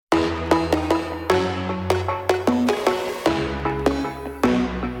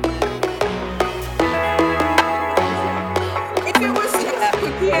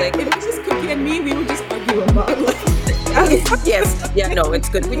Yeah, no, it's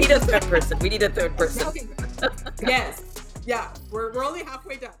good. We need a third person. We need a third person. Okay. Yes. Yeah. We're only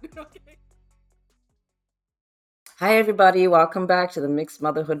halfway done. Okay. Hi, everybody. Welcome back to the Mixed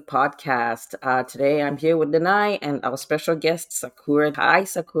Motherhood Podcast. Today I'm here with Denai and our special guest, Sakura. Hi,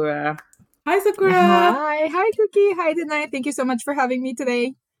 Sakura. Hi, Sakura. Hi, Cookie. Hi, Denai. Thank you so much for having me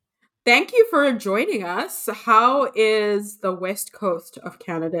today. Thank you for joining us. How is the west coast of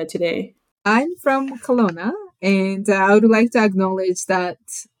Canada today? I'm from Kelowna, and I would like to acknowledge that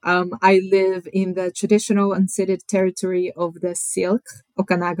I live in the traditional unceded territory of the Syilx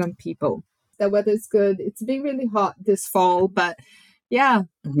Okanagan people. The weather's good. It's been really hot this fall, but yeah,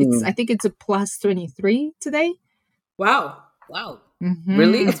 I think it's a plus 23 today. Wow. Mm-hmm.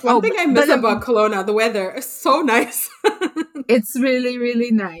 Really? That's one thing I miss about Kelowna. The weather is so nice. It's really,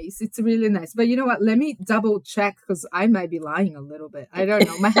 really nice. It's really nice. But you know what? Let me double check because I might be lying a little bit. I don't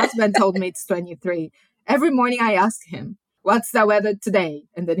know. My husband told me it's 23. Every morning I ask him, what's the weather today?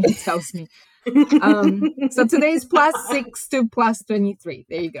 And then he tells me. So today is plus 6 to plus 23.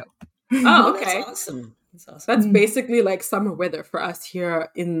 There you go. Oh, okay. That's awesome. That's basically like summer weather for us here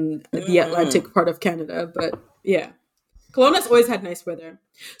in the Atlantic part of Canada. But yeah, Kelowna's always had nice weather.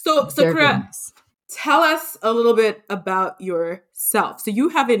 So Sakura, nice. Tell us a little bit about yourself. So you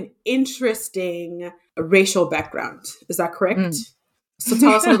have an interesting racial background. Is that correct? So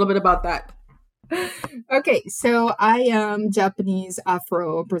tell us a little bit about that. Okay, so I am Japanese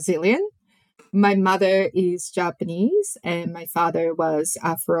Afro-Brazilian. My mother is Japanese and my father was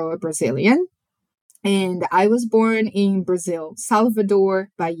Afro-Brazilian. And I was born in Brazil, Salvador,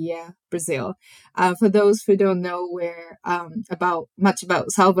 Bahia, Brazil. For those who don't know much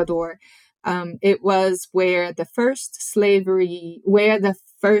about Salvador, it was where the first slavery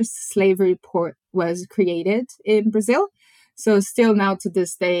port was created in Brazil. So still now to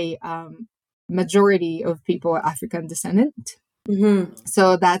this day, majority of people are African descendant. Mm-hmm.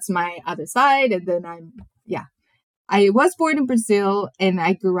 So that's my other side. And then I was born in Brazil and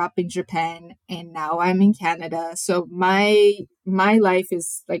I grew up in Japan and now I'm in Canada. So my life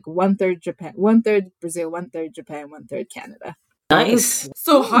is like 1/3 Japan, 1/3 Brazil, 1/3 Japan, 1/3 Canada. Nice.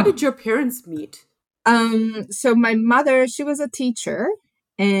 So how did your parents meet? So my mother, she was a teacher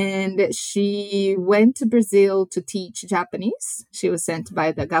and she went to Brazil to teach Japanese. She was sent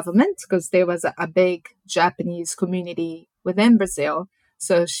by the government because there was a big Japanese community within Brazil.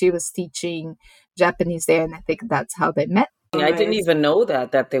 So she was teaching Japanese there, and I think that's how they met. I didn't even know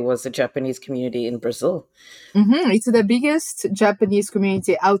that there was a Japanese community in Brazil. Mm-hmm. It's the biggest Japanese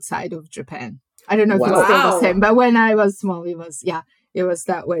community outside of Japan. I don't know if it's still the Wow. same, but when I was small, it was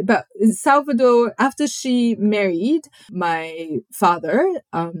that way. But in Salvador, after she married my father,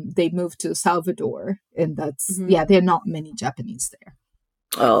 they moved to Salvador, and that's there are not many Japanese there.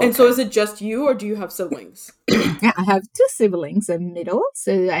 Oh, okay. And so is it just you or do you have siblings? Yeah, I have 2 siblings in middle.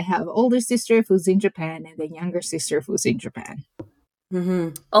 So I have older sister who's in Japan and then younger sister who's in Japan. Mm-hmm.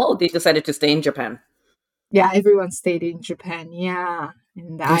 Oh, they decided to stay in Japan. Yeah, everyone stayed in Japan. Yeah.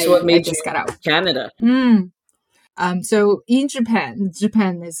 And I just got out. Canada. So in Japan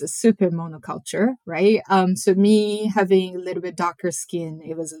is a super monoculture, right? So me having a little bit darker skin,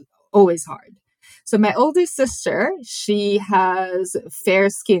 it was always hard. So my older sister, she has fair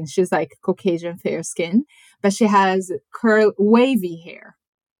skin. She's like Caucasian fair skin, but she has wavy hair.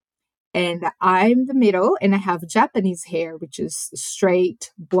 And I'm the middle and I have Japanese hair, which is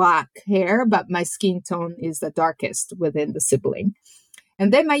straight black hair, but my skin tone is the darkest within the sibling.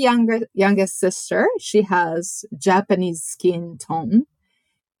 And then my youngest sister, she has Japanese skin tone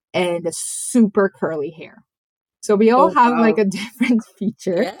and a super curly hair. So we all have like a different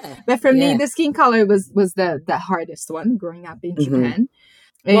feature. Yeah. But for me, the skin color was the hardest one growing up in Japan.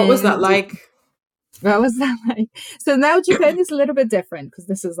 What was that like? What was that like? So now Japan is a little bit different because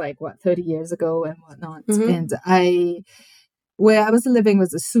this is like 30 years ago and whatnot. And where I was living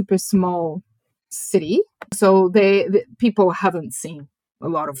was a super small city. So the people haven't seen a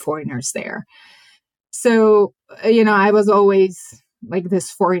lot of foreigners there. So, I was always like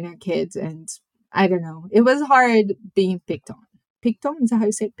this foreigner kid and I don't know. It was hard being picked on. Picked on? Is that how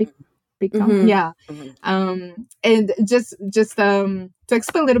you say it? Picked on? Yeah. And just to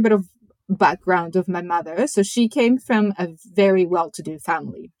explain a little bit of background of my mother. So she came from a very well-to-do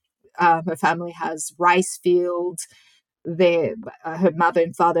family. Her family has rice fields. Her mother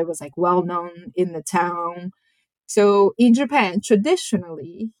and father was like well-known in the town. So in Japan,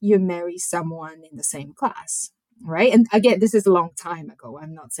 traditionally, you marry someone in the same class. Right. And again, this is a long time ago.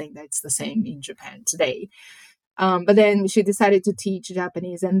 I'm not saying that it's the same in Japan today. But then she decided to teach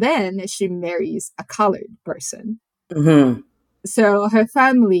Japanese and then she marries a colored person. Mm-hmm. So her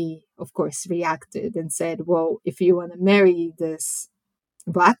family of course, reacted and said, well, if you want to marry this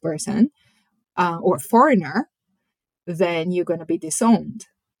Black person or foreigner, then you're going to be disowned.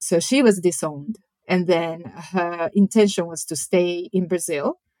 So she was disowned. And then her intention was to stay in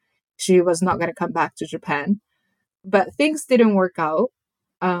Brazil. She was not going to come back to Japan. But things didn't work out.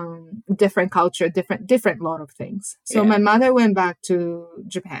 Different culture, different lot of things. So my mother went back to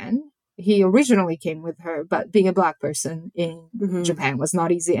Japan. He originally came with her, but being a Black person in Japan was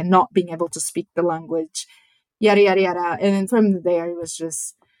not easy, and not being able to speak the language, yada, yada, yada. And then from there, it was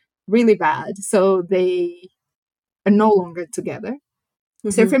just really bad. So they are no longer together.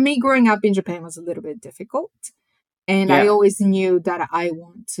 So for me, growing up in Japan was a little bit difficult. And I always knew that I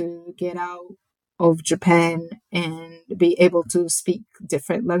want to get out of Japan and be able to speak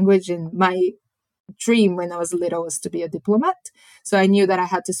different language. And my dream when I was little was to be a diplomat. So I knew that I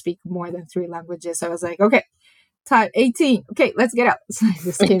had to speak more than 3 languages. So I was like, okay, time 18. Okay, let's get out. So I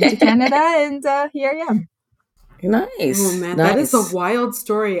just came to Canada, and here I am. Nice. Oh man, nice. That is a wild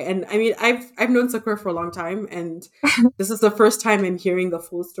story. And I mean, I've known Sakura for a long time, and this is the first time I'm hearing the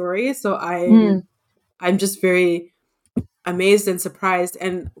full story. So I'm just very amazed and surprised.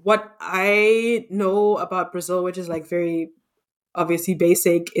 And what I know about Brazil, which is like very obviously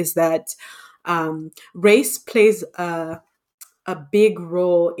basic, is that race plays a big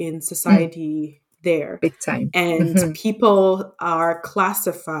role in society there. Big time. And people are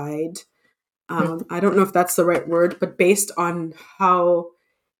classified. I don't know if that's the right word, but based on how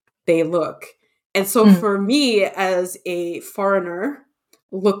they look. And so for me, as a foreigner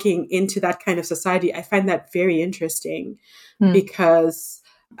looking into that kind of society, I find that very interesting because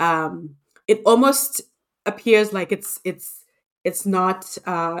it almost appears like it's not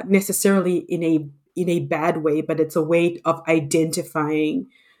necessarily in a bad way, but it's a way of identifying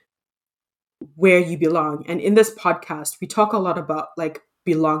where you belong. And in this podcast, we talk a lot about like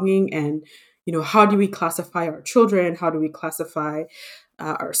belonging and, how do we classify our children? How do we classify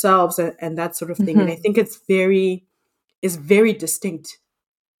ourselves and that sort of thing? And I think it's very distinct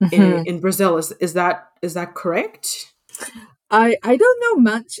in Brazil. Is that correct? I don't know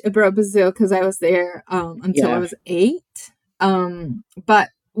much about Brazil because I was there until I was 8. But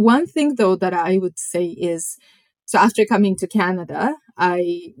one thing though that I would say is, so after coming to Canada,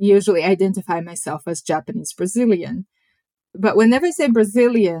 I usually identify myself as Japanese Brazilian. But whenever I say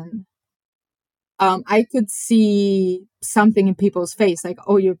Brazilian, I could see something in people's face, like,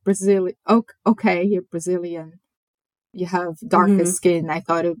 oh, you're Brazilian. Oh, okay, you're Brazilian. You have darker skin. I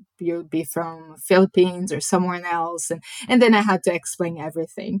thought you'd be from Philippines or somewhere else. And then I had to explain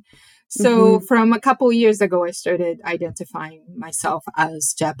everything. So from a couple years ago, I started identifying myself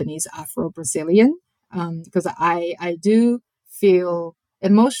as Japanese Afro-Brazilian because I do feel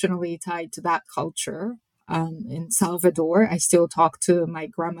emotionally tied to that culture. In Salvador, I still talk to my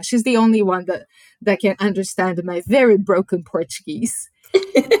grandma. She's the only one that can understand my very broken Portuguese.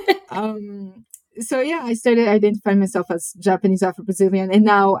 So yeah, I started identifying myself as Japanese Afro-Brazilian, and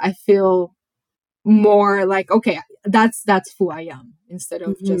now I feel more like, okay, that's who I am instead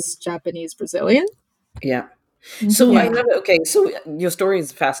of just Japanese Brazilian. Yeah. So I love it. Okay, so your story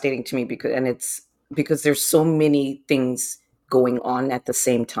is fascinating to me because there's so many things going on at the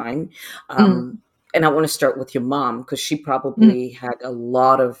same time. And I want to start with your mom because she probably had a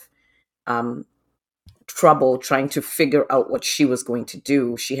lot of trouble trying to figure out what she was going to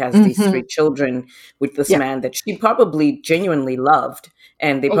do. She has these 3 children with this man that she probably genuinely loved,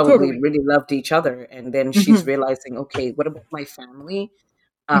 and they probably really loved each other. And then she's realizing, okay, what about my family?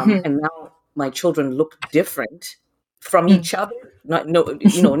 And now my children look different from each other.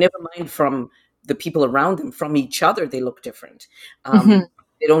 Never mind from the people around them. From each other, they look different.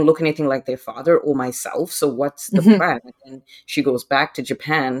 They don't look anything like their father or myself. So what's the plan? And she goes back to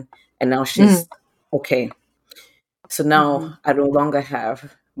Japan, and now she's okay. So now I no longer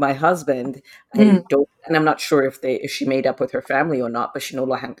have my husband. I don't, and I'm not sure if she made up with her family or not. But she no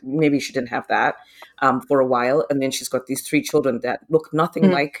longer maybe she didn't have that for a while, and then she's got these 3 children that look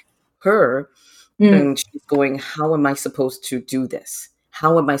nothing like her, and she's going, "How am I supposed to do this?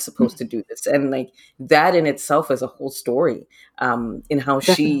 How am I supposed to do this?" And like that in itself is a whole story in how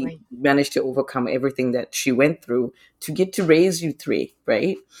she managed to overcome everything that she went through to get to raise you 3,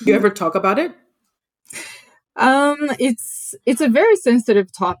 right? You ever talk about it? It's a very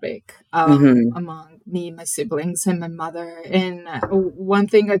sensitive topic among me, my siblings, and my mother. And one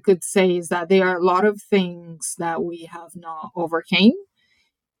thing I could say is that there are a lot of things that we have not overcame.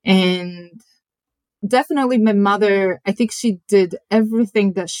 And definitely my mother, I think she did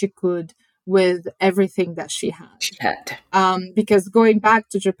everything that she could with everything that she had. Because going back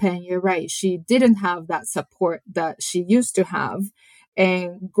to Japan, you're right, she didn't have that support that she used to have.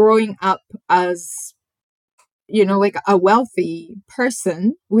 and growing up as, like a wealthy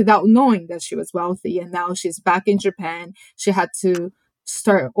person without knowing that she was wealthy. And now she's back in Japan. She had to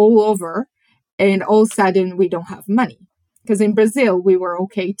start all over. And all of a sudden, we don't have money. Because in Brazil, we were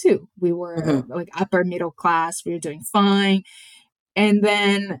okay too. We were like upper middle class. We were doing fine. And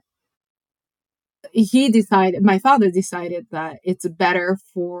then my father decided that it's better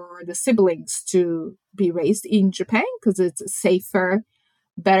for the siblings to be raised in Japan because it's safer,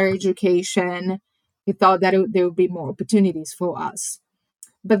 better education. He thought that there would be more opportunities for us.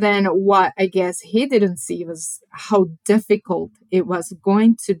 But then what I guess he didn't see was how difficult it was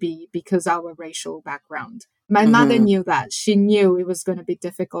going to be because of our racial background. My mother knew that. She knew it was going to be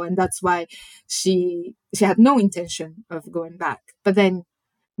difficult. And that's why she had no intention of going back. But then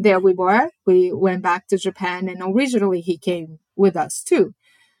there we were. We went back to Japan, and originally he came with us too.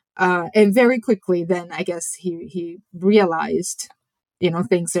 And very quickly then I guess he realized,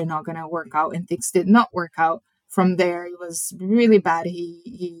 things are not going to work out, and things did not work out. From there, it was really bad.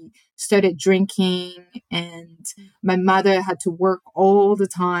 He started drinking, and my mother had to work all the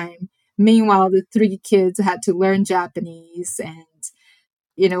time. Meanwhile, the 3 kids had to learn Japanese, and,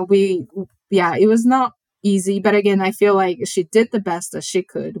 it was not easy. But again, I feel like she did the best that she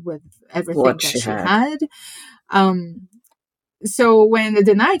could with everything that she had. So when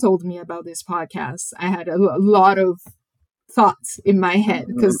Denai told me about this podcast, I had a lot of thoughts in my head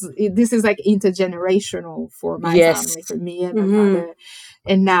because this is like intergenerational for my family, for me and my mother.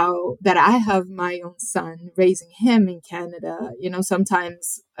 And now that I have my own son, raising him in Canada,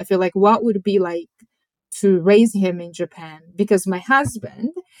 sometimes I feel like what would it be like to raise him in Japan? Because my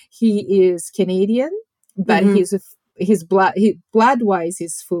husband, he is Canadian, but his blood-wise,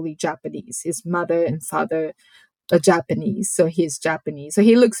 he's fully Japanese. His mother and father are Japanese, so he's Japanese. So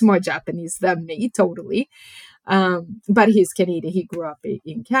he looks more Japanese than me, totally. But he's Canadian. He grew up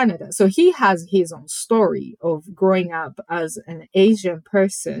in Canada. So he has his own story of growing up as an Asian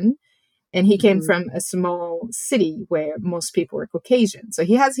person. And he came from a small city where most people were Caucasian. So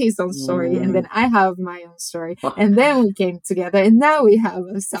he has his own story. And then I have my own story. And then we came together, and now we have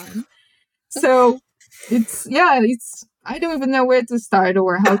a son. So it's, I don't even know where to start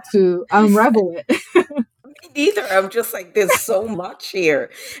or how to unravel it. Neither. I'm just like, there's so much here.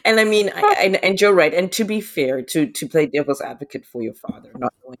 And I mean, and you're right. And to be fair, to play devil's advocate for your father,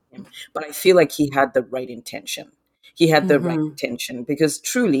 not knowing him, but I feel like he had the right intention. He had the right intention because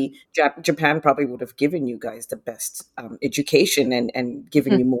truly, Japan probably would have given you guys the best education and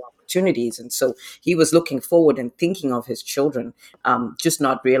given you more opportunities. And so he was looking forward and thinking of his children, just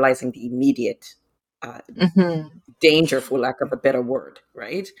not realizing the immediate danger, for lack of a better word,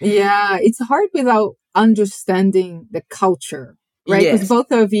 right? Yeah, it's hard without understanding the culture, right? Because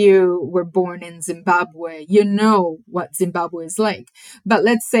both of you were born in Zimbabwe. You know what Zimbabwe is like. But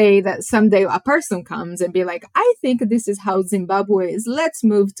let's say that someday a person comes and be like, I think this is how Zimbabwe is. Let's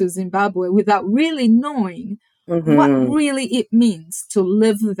move to Zimbabwe, without really knowing what really it means to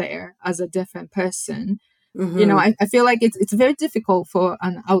live there as a different person. I feel like it's very difficult for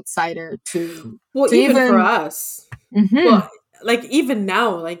an outsider to even for us. Well, like even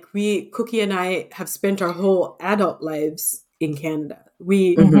now, like Cookie and I have spent our whole adult lives in Canada.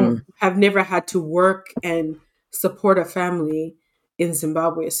 We have never had to work and support a family in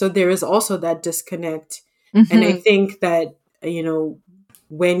Zimbabwe. So there is also that disconnect. And I think that,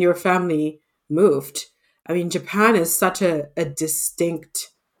 when your family moved, I mean, Japan is such a distinct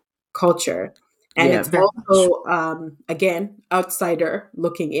culture. And it's also, again, outsider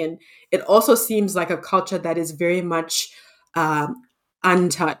looking in. It also seems like a culture that is very much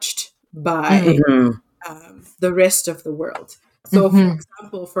untouched by the rest of the world. So, for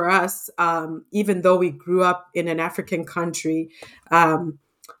example, for us, even though we grew up in an African country,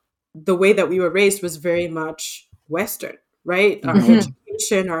 the way that we were raised was very much Western, right? Our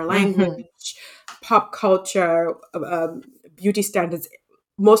education, our language, pop culture, beauty standards,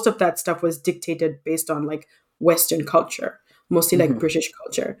 most of that stuff was dictated based on like Western culture, mostly like British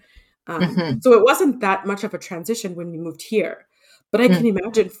culture. So it wasn't that much of a transition when we moved here. But I can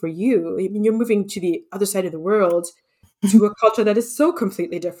imagine for you, I mean, you're moving to the other side of the world to a culture that is so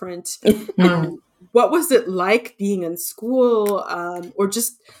completely different. What was it like being in school, or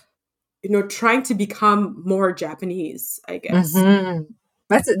just, trying to become more Japanese, I guess?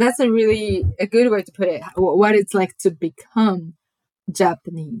 That's a good way to put it. What it's like to become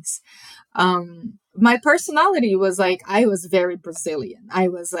Japanese. My personality was like, I was very Brazilian. I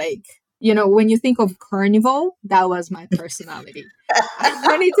was like, when you think of carnival, that was my personality. I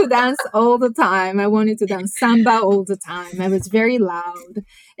wanted to dance all the time. I wanted to dance samba all the time. I was very loud.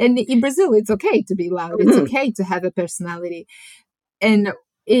 And in Brazil, it's okay to be loud. It's okay to have a personality. And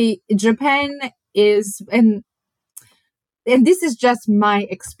Japan is, and this is just my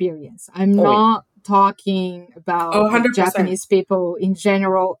experience. I'm not talking about like 100%. Japanese people in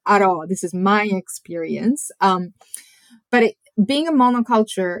general at all. This is my experience. But being a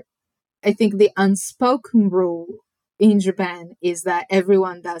monoculture, I think the unspoken rule in Japan is that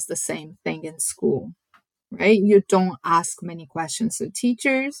everyone does the same thing in school, right? You don't ask many questions to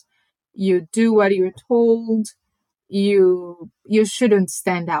teachers. You do what you're told. You shouldn't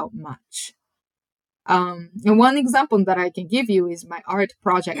stand out much. And one example that I can give you is my art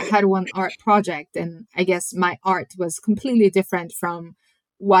project. I had one art project, and I guess my art was completely different from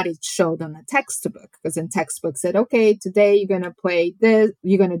what it showed on a textbook. Because in textbook said, okay, today you're going to play this,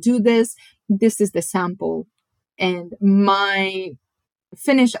 you're going to do this. This is the sample. And my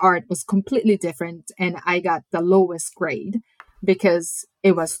finished art was completely different. And I got the lowest grade because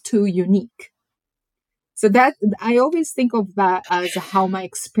it was too unique. So that I always think of that as how my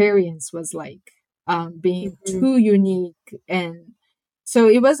experience was like, being too unique. And so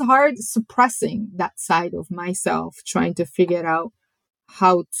it was hard suppressing that side of myself, trying to figure out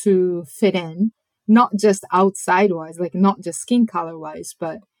how to fit in, not just outside wise, like not just skin color wise,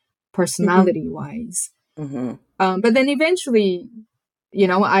 but personality wise. But then eventually,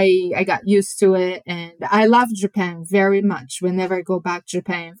 I got used to it, and I love Japan very much. Whenever I go back to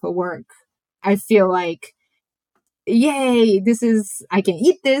Japan for work, I feel like, yay, I can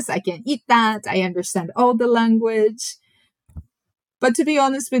eat this, I can eat that, I understand all the language. But to be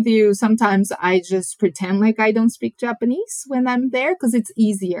honest with you, sometimes I just pretend like I don't speak Japanese when I'm there because it's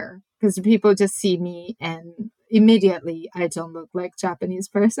easier, because people just see me and immediately I don't look like Japanese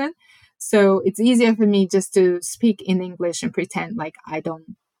person. So it's easier for me just to speak in English and pretend like I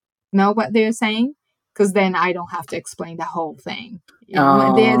don't know what they're saying, because then I don't have to explain the whole thing.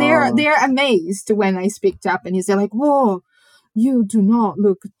 They're amazed when I speak Japanese. They're like, "Whoa, you do not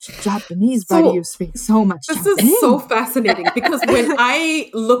look Japanese, but you speak so much Japanese." This is so fascinating because when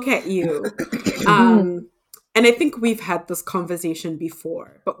I look at you, and I think we've had this conversation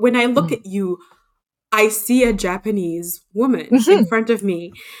before, but when I look at you, I see a Japanese woman in front of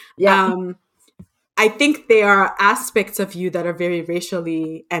me. Yeah. I think there are aspects of you that are very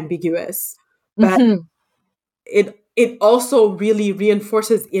racially ambiguous, but it also really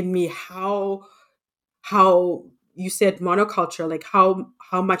reinforces in me how you said monoculture, like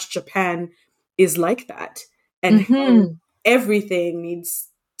how much Japan is like that, and how everything needs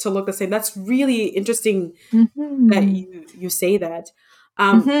to look the same. That's really interesting that you say that.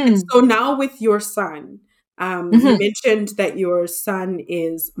 So now with your son, you mentioned that your son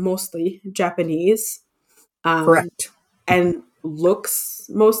is mostly Japanese, Correct, and looks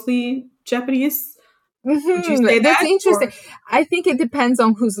mostly Japanese. Would you say that's that? interesting. Or? I think it depends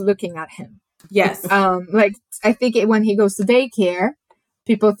on who's looking at him. Yes. Like I think when he goes to daycare,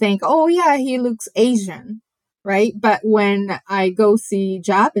 people think, oh yeah, he looks Asian, right? But when I go see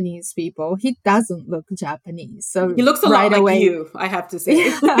Japanese people, he doesn't look Japanese. So he looks a right lot like away, you, I have to say.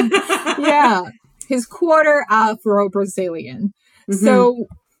 yeah, he's quarter Afro Brazilian. So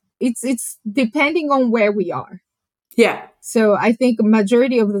it's depending on where we are. Yeah. So I think most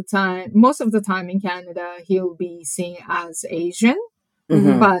of the time in Canada, he'll be seen as Asian,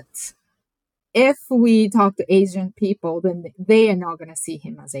 but if we talk to Asian people, then they are not going to see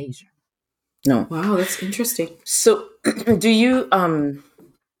him as Asian. No. Wow, that's interesting. So do you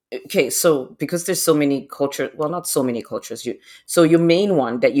okay, so because there's so many cultures, well, not so many cultures, so your main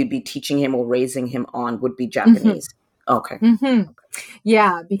one that you'd be teaching him or raising him on would be Japanese. Okay.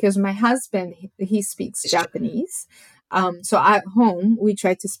 Yeah, because my husband, he speaks Japanese. So at home we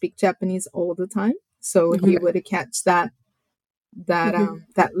try to speak Japanese all the time, so he would catch that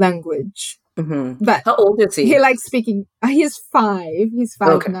language. But how old is he? He likes speaking. He's 5. He's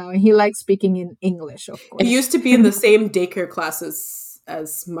 5 now, and he likes speaking in English, of course. He used to be in the same daycare classes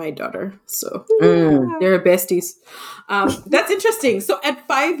as my daughter, so they're besties. That's interesting. So at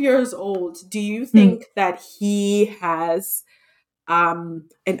 5 years old, do you think that he has an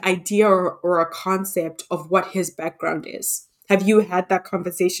idea or a concept of what his background is? Have you had that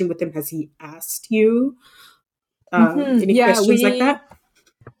conversation with him? Has he asked you any questions like that?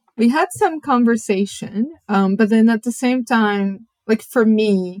 We had some conversation, but then at the same time, like for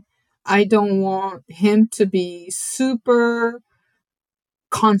me, I don't want him to be super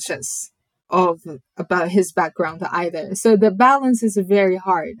conscious about his background either. So the balance is very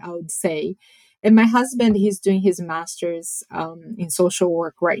hard, I would say. And my husband, he's doing his master's in social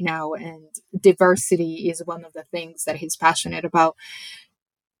work right now, and diversity is one of the things that he's passionate about.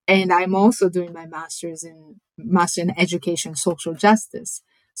 And I'm also doing my master's in education, social justice.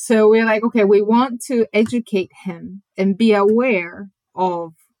 So we're like, okay, we want to educate him and be aware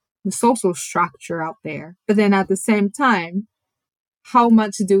of the social structure out there. But then at the same time, how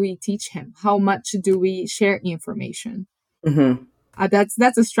much do we teach him? How much do we share information? Mm-hmm.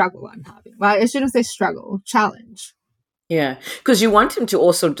 That's a struggle I'm having. Well, I shouldn't say struggle, challenge. Yeah, because you want him to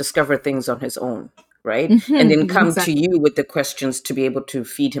also discover things on his own, right? And then come to you with the questions to be able to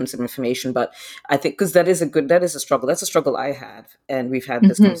feed him some information. But I think because that is a struggle. That's a struggle I have, and we've had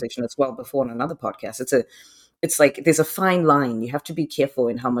this conversation as well before on another podcast. It's like there's a fine line. You have to be careful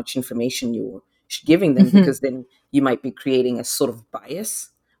in how much information you're giving them, because then you might be creating a sort of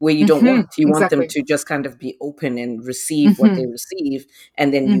bias where you don't want. You want them to just kind of be open and receive what they receive,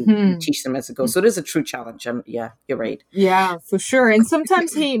 and then you teach them as it goes. So it is a true challenge. Yeah, you're right. Yeah, for sure. And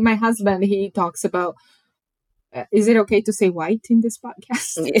sometimes my husband, he talks about, is it okay to say white in this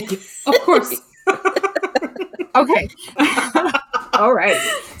podcast? Of course. Okay. All right.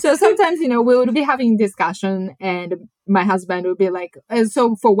 So sometimes, we would be having discussion and my husband would be like,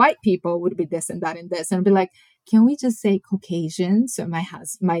 so for white people would be this and that and this. And I'd be like, can we just say Caucasian? So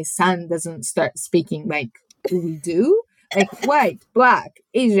my son doesn't start speaking like we do, like white, black,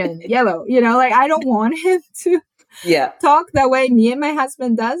 Asian, yellow, like I don't want him to talk that way me and my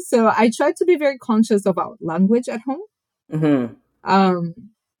husband does. So I try to be very conscious of our language at home. Mm-hmm.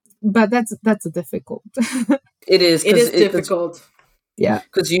 But that's difficult. It is difficult. Yeah.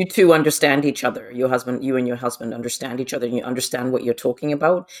 Because you two understand each other. You and your husband understand each other, and you understand what you're talking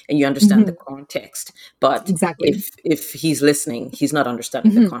about, and you understand the context. But if he's listening, he's not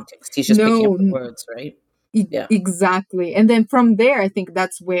understanding the context. He's just picking up the words, right? Yeah. Exactly. And then from there, I think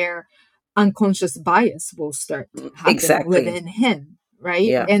that's where unconscious bias will start happening within him, right?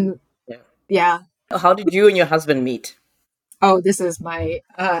 Yeah. And How did you and your husband meet? Oh, this is I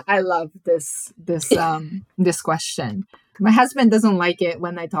love this question. My husband doesn't like it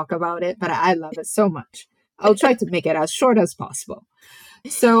when I talk about it, but I love it so much. I'll try to make it as short as possible.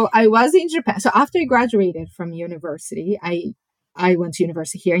 So I was in Japan. So after I graduated from university, I went to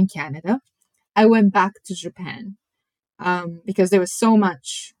university here in Canada. I went back to Japan because there was so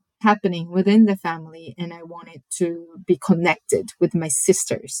much happening within the family, and I wanted to be connected with my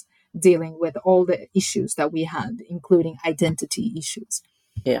sisters, dealing with all the issues that we had, including identity issues.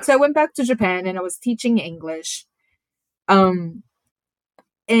 Yeah. So I went back to Japan and I was teaching English. And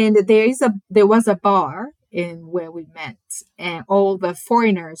there was a bar in where we met, and all the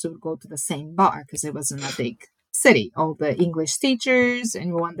foreigners would go to the same bar because it wasn't a big city. All the English teachers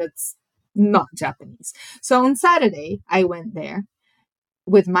and one that's not Japanese. So on Saturday, I went there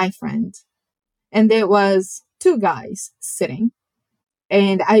with my friend, and there was 2 guys sitting.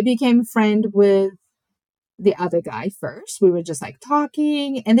 And I became friend with the other guy first. We were just like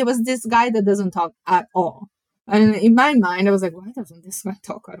talking. And there was this guy that doesn't talk at all. And in my mind, I was like, why doesn't this guy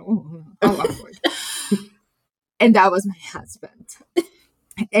talk at all? How awkward. And that was my husband.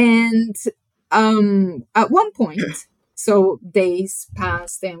 And at one point, so days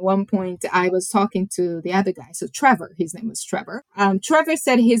passed. And one point I was talking to the other guy. So Trevor, his name was Trevor. Trevor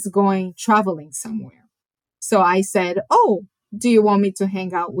said he's going traveling somewhere. So I said, oh, do you want me to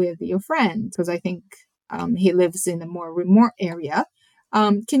hang out with your friend? Because I think he lives in a more remote area.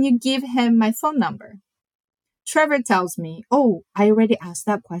 Can you give him my phone number? Trevor tells me, oh, I already asked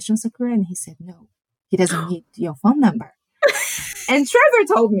that question, Sakura. And he said, no, he doesn't need your phone number. And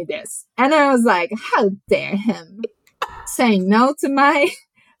Trevor told me this. And I was like, how dare him saying no to my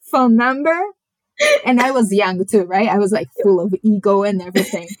phone number? And I was young too, right? I was like full of ego and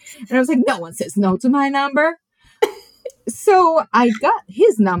everything. And I was like, no one says no to my number. So I got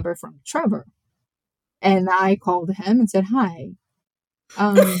his number from Trevor, and I called him and said, hi,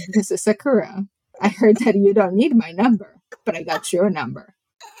 this is Sakura. I heard that you don't need my number, but I got your number.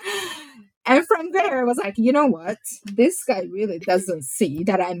 And from there, I was like, you know what? This guy really doesn't see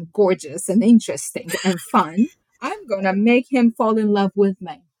that I'm gorgeous and interesting and fun. I'm going to make him fall in love with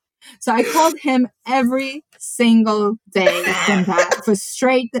me. So I called him every single day for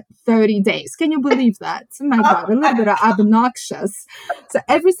straight 30 days. Can you believe that? Oh my God, a little bit obnoxious. So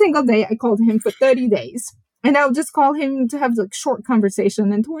every single day I called him for 30 days. And I would just call him to have like short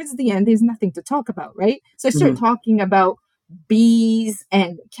conversation. And towards the end, there's nothing to talk about, right? So I started talking about bees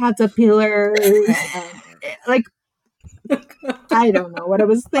and caterpillars and like, I don't know what I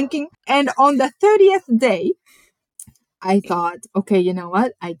was thinking. And on the 30th day, I thought, okay, you know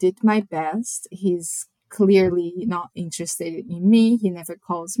what? I did my best. He's clearly not interested in me. He never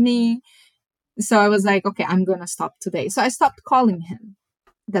calls me. So I was like, okay, I'm going to stop today. So I stopped calling him.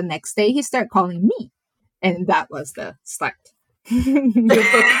 The next day, he started calling me. And that was the start.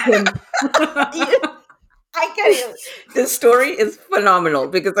 I can't even. This story is phenomenal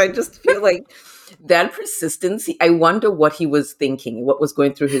because I just feel like that persistency. I wonder what he was thinking, what was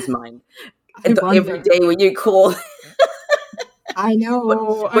going through his mind. I And every wonder. day when you call, I but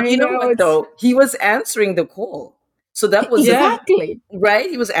know, but I you know know. what It's though? He was answering the call, so that was the Yeah. exactly. right.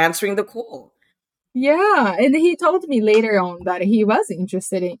 He was answering the call. Yeah, and he told me later on that he was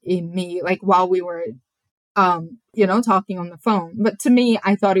interested in me, like while we were, talking on the phone. But to me,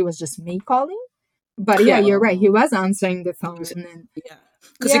 I thought it was just me calling. But yeah, Yeah, you're right. He Oh. was answering the he was, phone, and yeah.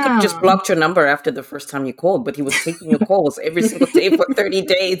 Because he could have just yeah, blocked your number after the first time you called, but he was taking your calls every single day for 30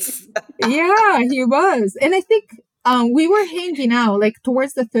 days. yeah, he was. And I think we were hanging out like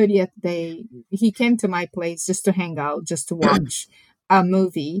towards the 30th day. He came to my place just to hang out, just to watch a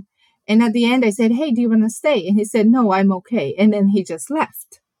movie. And at the end, I said, "Hey, do you want to stay?" And he said, "No, I'm okay." And then he just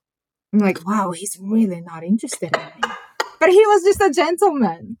left. I'm like, wow, he's really not interested in me. But he was just a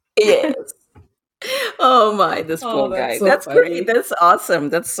gentleman. Yes. Oh my, this Oh, poor that's guy. so That's great. funny. That's awesome.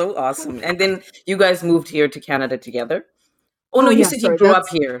 That's so awesome. And then you guys moved here to Canada together. Oh Oh no, you yeah, said he sorry, grew up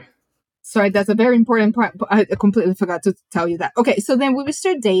here. that's a very important part. I completely forgot to tell you that. Okay, so then we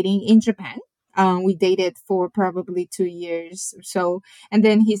started dating in Japan. We dated for probably 2 years or so, and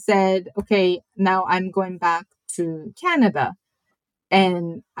then he said, "Okay, now I'm going back to Canada."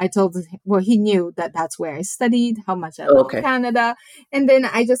 And I told him, well, he knew that that's where I studied, how much I Oh, love okay. Canada, and then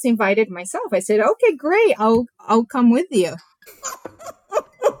I just invited myself. I said, "Okay, great, I'll come with you."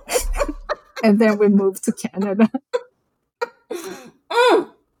 And then we moved to Canada.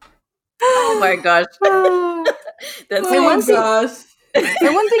 Mm. Oh my gosh. That's And Oh one thing gosh.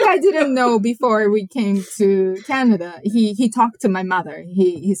 And one thing I didn't know before we came to Canada, he talked to my mother.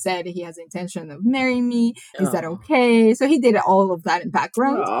 He said he has intention of marrying me. Is that oh, okay? So he did all of that in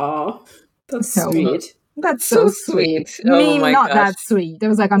background. Oh, that's So sweet. that's that's so so sweet. sweet. Oh Me, my not gosh. that sweet. I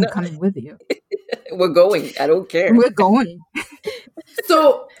was like, I'm No, coming with you. we're going. I don't care. We're going.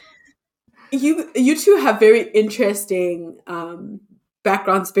 So you two have very interesting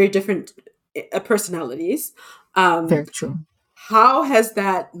backgrounds, very different personalities. Um, Very true. how has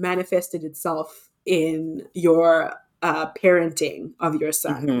that manifested itself in your parenting of your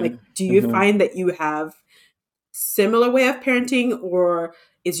son? Hmm. Like, do you Hmm. find that you have similar way of parenting, or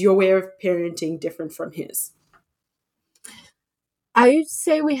is your way of parenting different from his? I would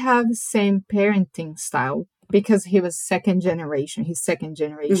say we have the same parenting style because he was second generation. He's second Mm-hmm.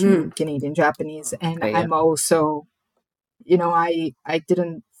 generation Canadian Japanese, and Okay, yeah. I'm also, I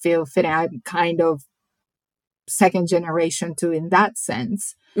didn't feel fitting. I'm kind of second generation too in that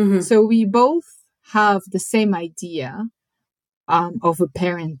sense. Mm-hmm. So we both have the same idea of a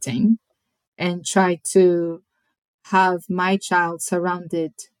parenting and try to have my child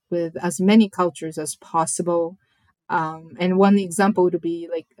surrounded with as many cultures as possible. And one example would be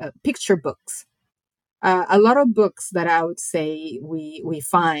like picture books. A lot of books that I would say we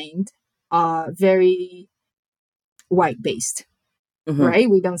find are very white based, Hmm. right?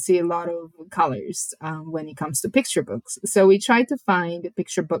 We don't see a lot of colors when it comes to picture books. So we try to find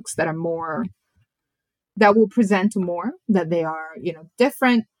picture books that are more, that will present more, that they are,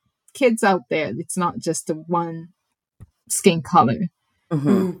 different kids out there. It's not just the one skin color.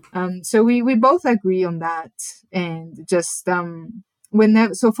 Hmm. Mm-hmm. So we both agree on that. And just,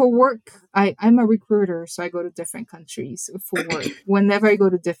 whenever, so for work, I'm a recruiter, so I go to different countries for work. Whenever I go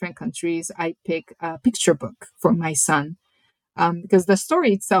to different countries, I pick a picture book for my son, because the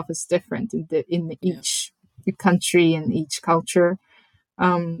story itself is different in Yeah. each country and each culture.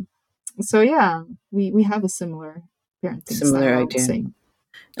 Um, so yeah, we have a similar parenting Similar style, I would idea. say.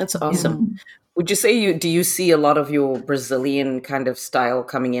 That's Yeah. awesome. Would you say do you see a lot of your Brazilian kind of style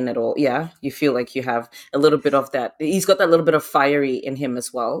coming in at all? Yeah. You feel like you have a little bit of that. He's got that little bit of fiery in him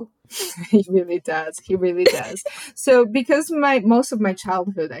as well. He really does. He really does. So because my most of my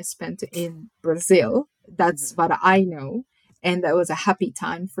childhood I spent in Brazil, that's Hmm. what I know. And that was a happy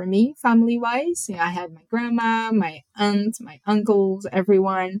time for me, family wise. I had my grandma, my aunt, my uncles,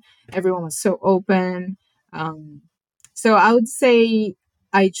 everyone. Everyone was so open. Um, so I would say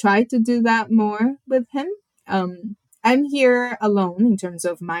I try to do that more with him. I'm here alone in terms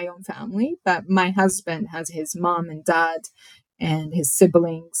of my own family, but my husband has his mom and dad and his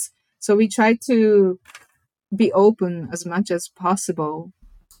siblings, so we try to be open as much as possible,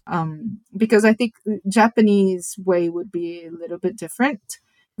 because I think Japanese way would be a little bit different.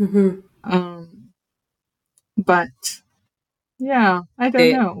 Mm-hmm. Um, but yeah, I don't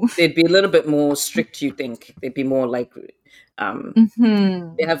They know. they'd be a little bit more strict, you think? They'd be more like um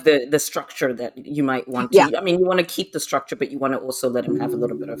they Hmm. have the structure that you might want Yeah. to. I mean, you want to keep the structure, but you want to also let him have a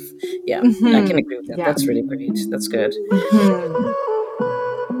little bit of, yeah, I can Hmm. agree with that. Yeah. That's really great. That's good. Hmm.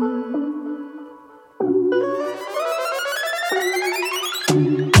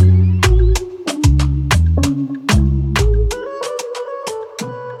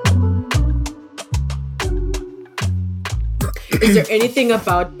 there anything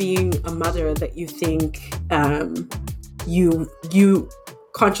about being a mother that you think you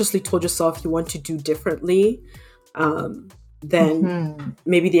consciously told yourself you want to do differently than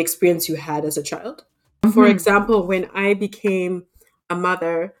maybe the experience you had as a child? For example, when I became a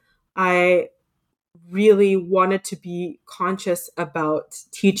mother, I really wanted to be conscious about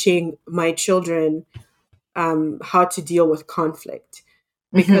teaching my children how to deal with conflict.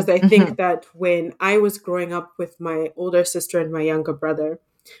 Because I think that when I was growing up with my older sister and my younger brother,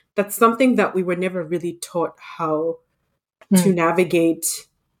 that's something that we were never really taught how to navigate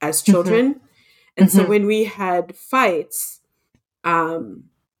as children. And so when we had fights,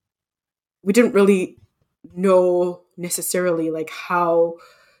 we didn't really know necessarily like how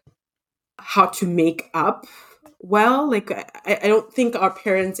to make up well. Like I don't think our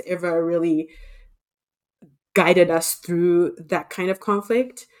parents ever really guided us through that kind of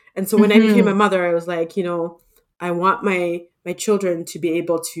conflict. And so when I became a mother, I was like, I want my children to be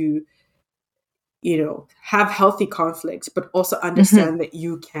able to, have healthy conflicts, but also understand that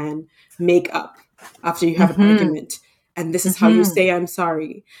you can make up after you have an argument. And this is how you say I'm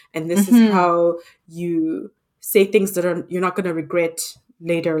sorry. And this is how you say things that you're not going to regret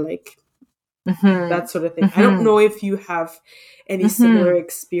later, like that sort of thing. I don't know if you have any similar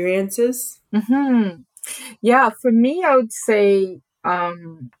experiences. Yeah, for me, I would say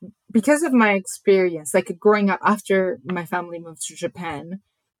because of my experience, like growing up after my family moved to Japan,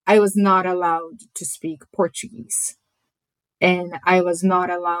 I was not allowed to speak Portuguese. And I was not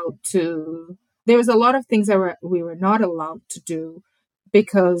allowed to, there was a lot of things that we were not allowed to do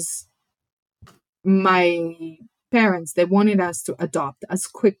because my parents, they wanted us to adopt as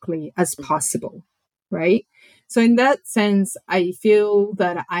quickly as possible, right? So in that sense, I feel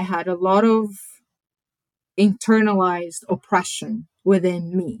that I had a lot of internalized oppression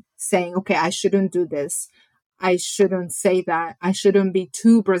within me saying, okay, I shouldn't do this. I shouldn't say that. I shouldn't be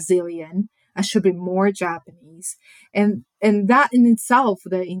too Brazilian. I should be more Japanese. And that in itself,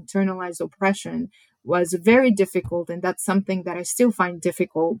 the internalized oppression was very difficult. And that's something that I still find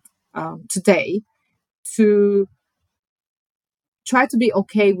difficult today, to try to be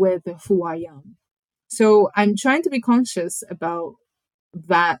okay with who I am. So I'm trying to be conscious about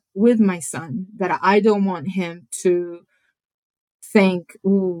that with my son, that I don't want him to think,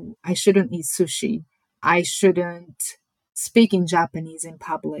 ooh, I shouldn't eat sushi. I shouldn't speak in Japanese in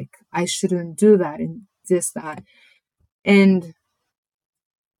public. I shouldn't do that and that. And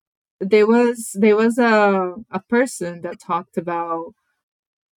there was a person that talked about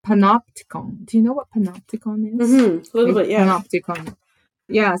panopticon. Do you know what panopticon is? A little bit, yeah. Panopticon.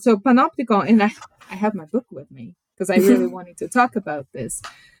 Yeah, so panopticon, and I have my book with me because I really wanted to talk about this.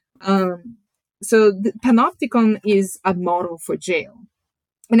 So the panopticon is a model for jail.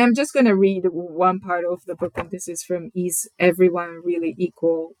 And I'm just going to read one part of the book, and this is from Is Everyone Really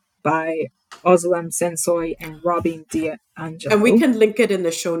Equal by Özlem Sensoy and Robin DiAngelo. And we can link it in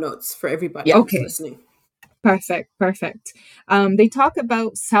the show notes for everybody who's listening. Perfect. They talk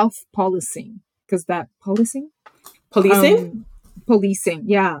about self-policing, because that policing? Policing,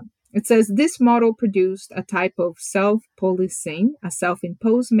 yeah. It says this model produced a type of self-policing, a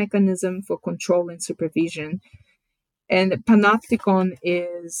self-imposed mechanism for control and supervision. And panopticon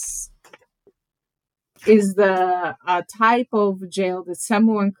is the type of jail that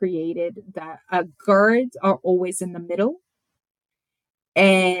someone created that guards are always in the middle,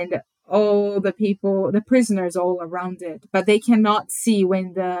 and all the people, the prisoners, all around it, but they cannot see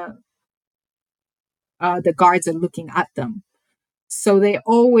when the guards are looking at them. So they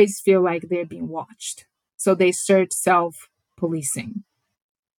always feel like they're being watched. So they start self-policing.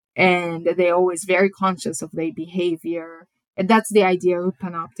 And they're always very conscious of their behavior. And that's the idea of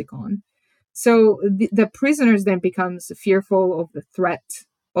panopticon. So the prisoners then becomes fearful of the threat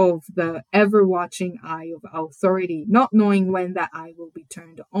of the ever-watching eye of authority, not knowing when that eye will be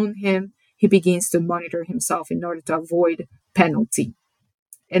turned on him. He begins to monitor himself in order to avoid penalty.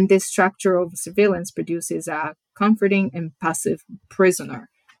 And this structure of surveillance produces a comforting and passive prisoner.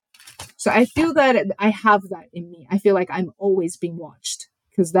 So I feel that I have that in me. I feel like I'm always being watched,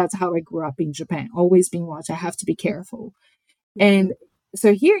 because that's how I grew up in Japan, always being watched. I have to be careful. And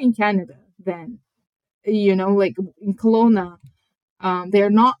so here in Canada, then, like in Kelowna, there are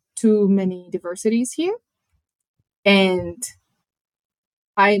not too many diversities here. And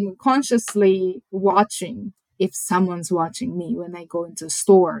I'm consciously watching if someone's watching me when I go into a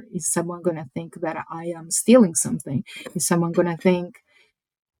store. Is someone going to think that I am stealing something? Is someone going to think?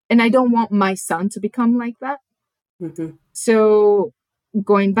 And I don't want my son to become like that. So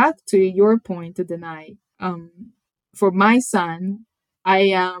going back to your point, Denai, for my son, I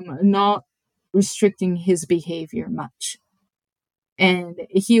am not restricting his behavior much. and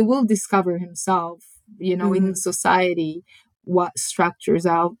he will discover himself, in society, what structures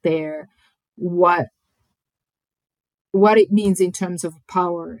out there, what it means in terms of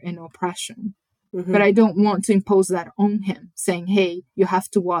power and oppression. But I don't want to impose that on him, saying, hey, you have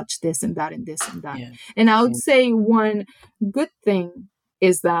to watch this and that and this and that. Yeah. And I would say one good thing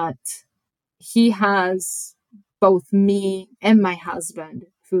is that he has both me and my husband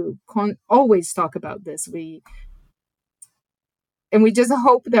who always talk about this. We just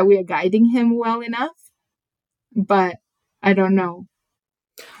hope that we are guiding him well enough. But I don't know.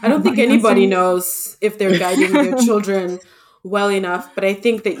 I don't think anybody knows if they're guiding their children well enough, but I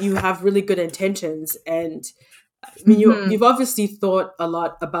think that you have really good intentions. And I mean, you've obviously thought a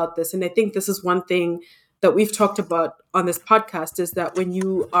lot about this. And I think this is one thing that we've talked about on this podcast, is that when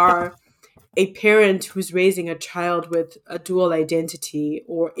you are a parent who's raising a child with a dual identity,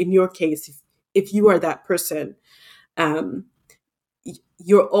 or in your case, if you are that person,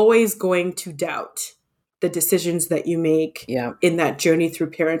 you're always going to doubt the decisions that you make in that journey through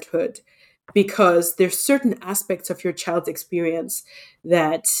parenthood, because there's certain aspects of your child's experience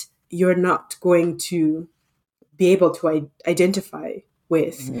that you're not going to be able to identify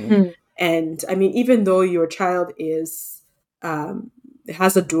with. And I mean, even though your child has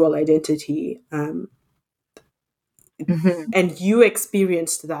a dual identity, and you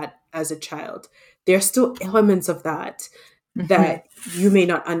experienced that as a child, there are still elements of that that you may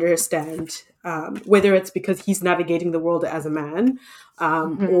not understand, whether it's because he's navigating the world as a man,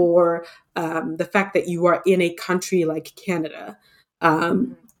 or the fact that you are in a country like Canada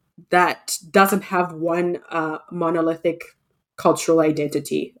that doesn't have one monolithic cultural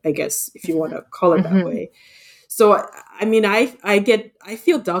identity, I guess, if you want to call it that way. So, I mean, I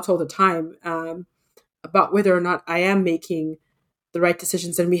feel doubt all the time about whether or not I am making the right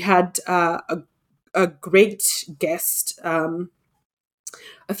decisions. And we had a great guest a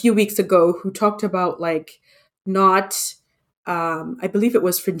few weeks ago who talked about I believe it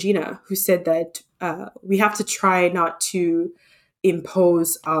was Fringina, who said that we have to try not to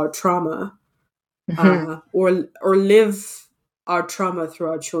impose our trauma or live our trauma through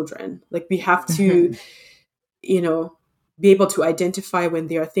our children. Like, we have to, be able to identify when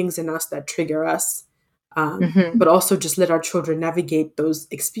there are things in us that trigger us, but also just let our children navigate those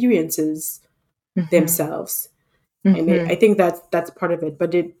experiences themselves. And I think that's part of it,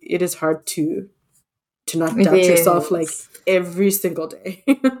 but it is hard to not doubt yourself like every single day.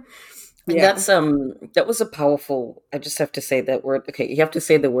 Yeah. That was a powerful, I just have to say that word. Okay, you have to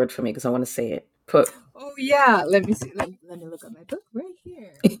say the word for me because I want to say it. Oh yeah, let me see. Let me look at my book right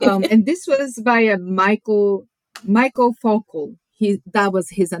here. And this was by Michael Foucault. That was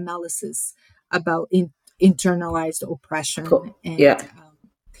his analysis about internalized oppression. Cool. And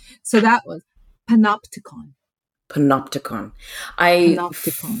so that was panopticon. I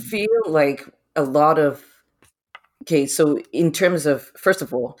feel like a lot of, okay, so in terms of, first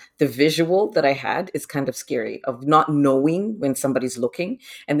of all, the visual that I had is kind of scary, of not knowing when somebody's looking.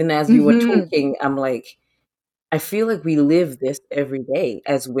 And then as you were talking, I'm like, I feel like we live this every day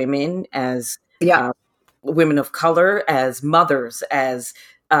as women, as women of color, as mothers, as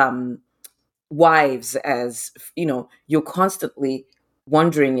wives, as, you're constantly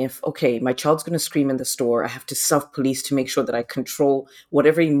wondering if, okay, my child's going to scream in the store. I have to self-police to make sure that I control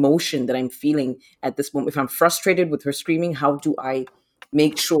whatever emotion that I'm feeling at this moment. If I'm frustrated with her screaming, how do I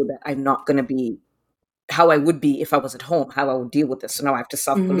make sure that I'm not going to be how I would be if I was at home, how I would deal with this? So now I have to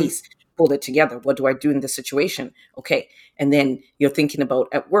self-police, pull it together. What do I do in this situation? Okay. And then you're thinking about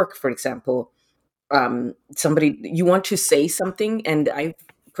at work, for example, somebody, you want to say something, and I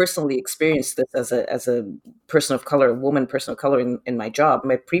personally experienced this as a person of color, a woman person of color in my job,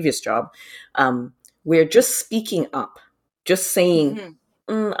 my previous job, where just speaking up, just saying,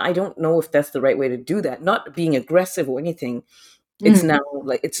 I don't know if that's the right way to do that, not being aggressive or anything. It's now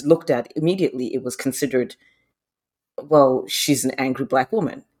like it's looked at immediately. It was considered, well, she's an angry Black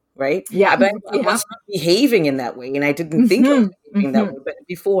woman, right? Yeah, but I was not behaving in that way, and I didn't think I was behaving that way. But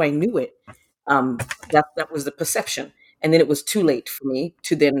before I knew it, that was the perception, and then it was too late for me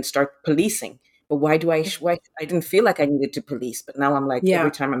to then start policing. But why I didn't feel like I needed to police, but now I'm like,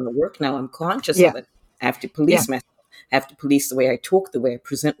 every time I'm at work now, I'm conscious of it. I have to police myself. I have to police the way I talk, the way I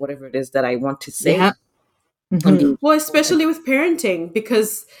present, whatever it is that I want to say. Well, especially with parenting,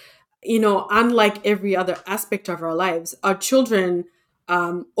 because unlike every other aspect of our lives, our children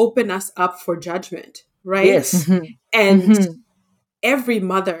open us up for judgment, right? Yes. And every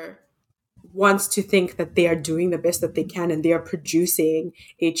mother wants to think that they are doing the best that they can, and they are producing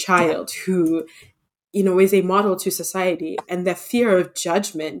a child who, is a model to society. And the fear of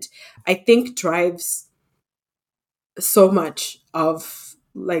judgment, I think, drives so much of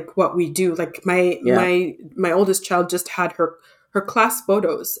like what we do. Like Yeah. my oldest child just had her class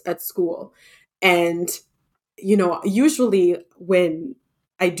photos at school, and usually when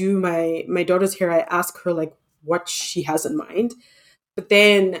I do my daughter's hair, I ask her like what she has in mind. But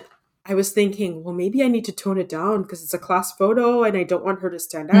then I was thinking, well, maybe I need to tone it down because it's a class photo and I don't want her to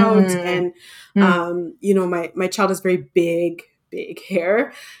stand out. Mm. And Mm. my child has very big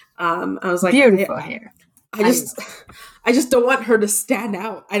hair. I was like, Beautiful hair. I just I just don't want her to stand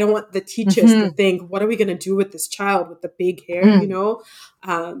out. I don't want the teachers to think, what are we going to do with this child with the big hair,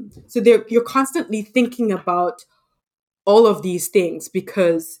 so you're constantly thinking about all of these things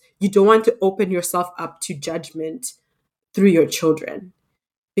because you don't want to open yourself up to judgment through your children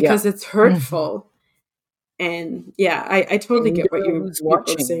because it's hurtful. And yeah, I And totally you get don't what know you who's you're both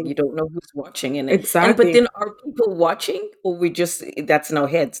watching. You saying. don't know who's watching in it. But Exactly. then are people watching or we just that's in our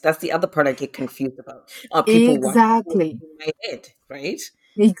heads? That's the other part I get confused about. Are people watching or Exactly. in my head, right?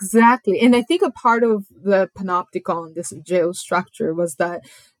 Exactly. And I think a part of the panopticon, this jail structure, was that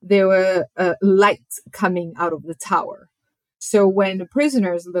there were lights coming out of the tower. So when the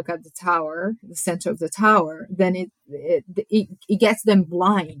prisoners look at the tower, the center of the tower, then it gets them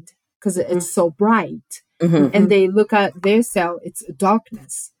blind because it's so bright. And they look at their cell, it's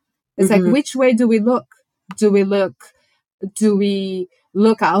darkness. It's like, which way do we look? Do we look do we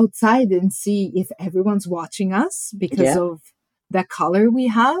look outside and see if everyone's watching us because Yeah. of the color we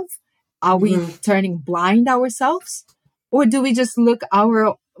have? Are we turning blind ourselves? Or do we just look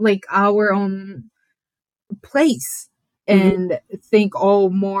our own place and think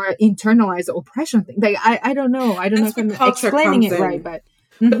more internalized oppression thing? Like I don't know. I don't know That's if where I'm culture explaining comes it right, in. but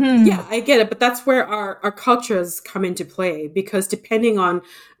But yeah, I get it. But that's where our cultures come into play because depending on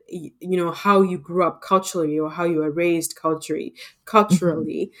how you grew up culturally or how you were raised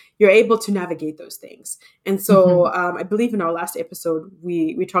culturally, you're able to navigate those things. And so I believe in our last episode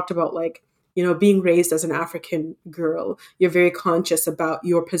we talked about like being raised as an African girl, you're very conscious about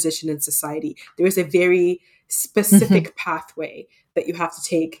your position in society. There is a very specific pathway that you have to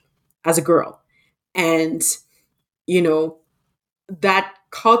take as a girl, and you know that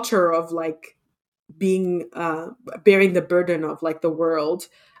culture of like being bearing the burden of like the world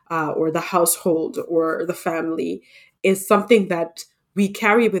or the household or the family is something that we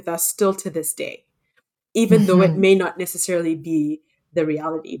carry with us still to this day, even though it may not necessarily be the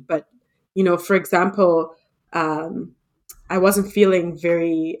reality. But for example, I wasn't feeling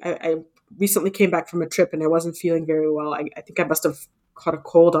I recently came back from a trip and I wasn't feeling very well. I think I must have caught a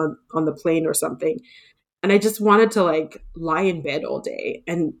cold on the plane or something, and I just wanted to like lie in bed all day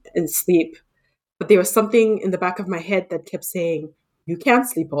and sleep. But there was something in the back of my head that kept saying, you can't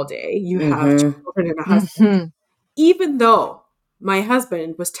sleep all day. You have children and a husband. Even though my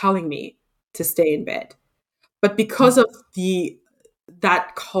husband was telling me to stay in bed. But because of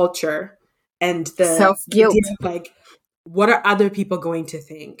that culture and the self guilt. idea of like, what are other people going to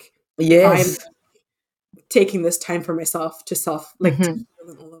think if I'm Yes. taking this time for myself to to heal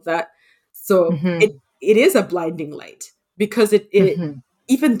and all of that. So it is a blinding light because it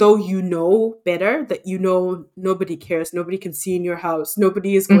even though you know better that nobody cares, nobody can see in your house,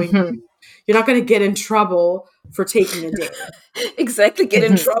 nobody is going to, you're not going to get in trouble for taking a day. Exactly, get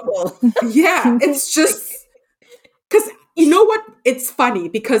in trouble. Yeah, it's just because you know what? It's funny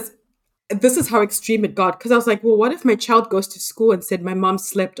because this is how extreme it got. Because I was like, well, what if my child goes to school and said my mom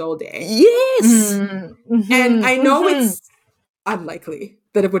slept all day? Yes. And I know it's unlikely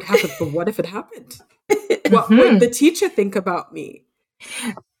that it would happen, but what if it happened? What would the teacher think about me?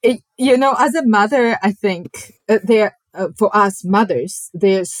 As a mother, I think there for us mothers,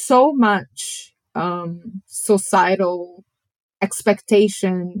 there's so much societal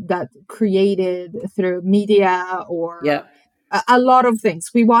expectation that created through media or Yeah. a lot of things.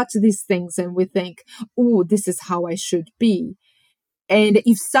 We watch these things and we think, oh, this is how I should be. And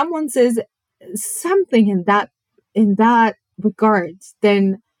if someone says something in that regard,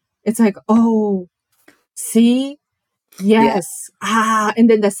 then it's like, oh, see, Yeah. yes, and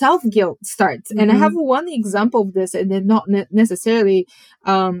then the self guilt starts. And I have one example of this, and then not necessarily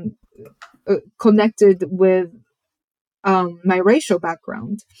connected with my racial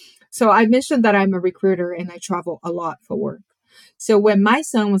background. So I mentioned that I'm a recruiter and I travel a lot for work. So when my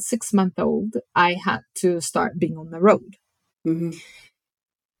son was 6 months old, I had to start being on the road.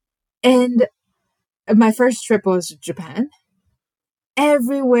 And my first trip was Japan.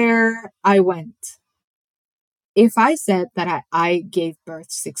 Everywhere I went, if I said that I gave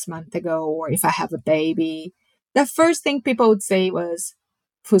birth 6 months ago, or if I have a baby, the first thing people would say was,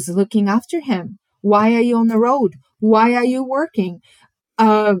 who's looking after him? Why are you on the road? Why are you working?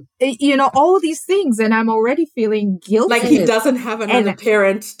 all these things, and I'm already feeling guilty. Like he doesn't have another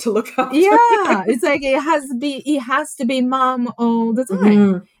parent to look after. Yeah, it's like it has to be mom all the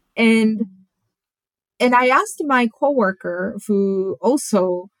time. And I asked my coworker who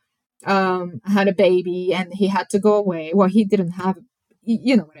also had a baby, and he had to go away. Well, he didn't have,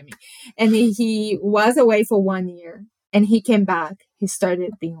 you know what I mean. And he was away for 1 year, and he came back. He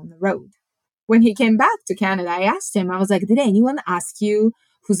started being on the road. When he came back to Canada, I asked him, I was like, did anyone ask you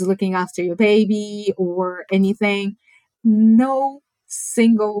who's looking after your baby or anything? No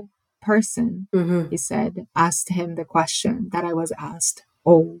single person, he said, asked him the question that I was asked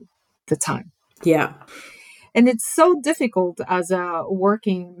all the time. Yeah. And it's so difficult as a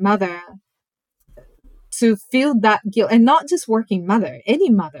working mother to feel that guilt, and not just working mother, any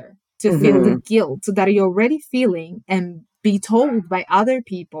mother, to feel the guilt that you're already feeling and be told by other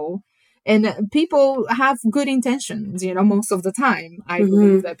people. And people have good intentions, most of the time. I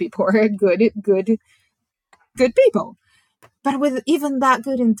believe that people are good people. But with even that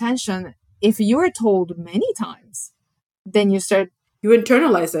good intention, if you're told many times, then you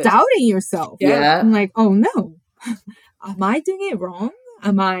internalize it, doubting yourself. Yeah. I'm like, oh no, am I doing it wrong?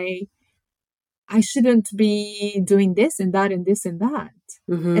 I shouldn't be doing this and that and this and that.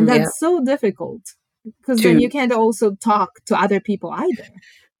 And that's so difficult, because then you can't also talk to other people either.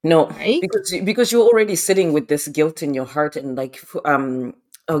 No, right? because you're already sitting with this guilt in your heart. And like,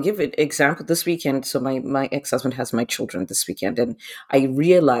 I'll give an example. This weekend, so my ex-husband has my children this weekend, and I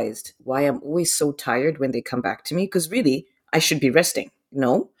realized why I'm always so tired when they come back to me, because really I should be resting.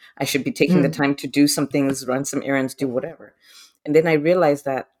 No, I should be taking the time to do some things, run some errands, do whatever. And then I realized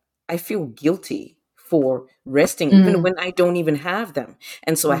that I feel guilty for resting even when I don't even have them.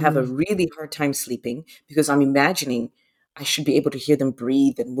 And so I have a really hard time sleeping, because I'm imagining I should be able to hear them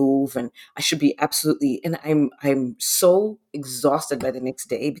breathe and move, and I should be absolutely, and I'm so exhausted by the next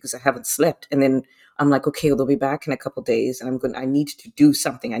day because I haven't slept. And then I'm like, okay, well, they'll be back in a couple of days, and I need to do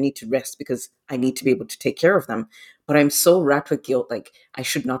something. I need to rest because I need to be able to take care of them. But I'm so wrapped with guilt, like I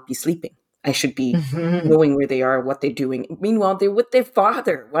should not be sleeping. I should be knowing where they are, what they're doing. Meanwhile, they're with their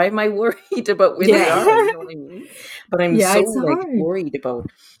father. Why am I worried about where they are? You know what I mean? But I'm so worried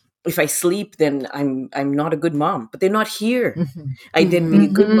about, if I sleep, then I'm not a good mom. But they're not here. I did be a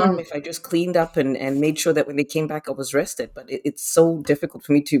good mom if I just cleaned up and made sure that when they came back, I was rested. But it's so difficult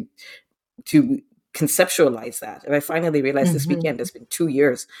for me to conceptualize that. And I finally realized this weekend, it's been 2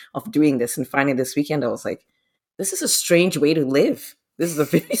 years of doing this. And finally this weekend, I was like, this is a strange way to live. This is a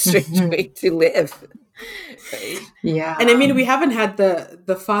very strange way to live. Right? Yeah. And I mean, we haven't had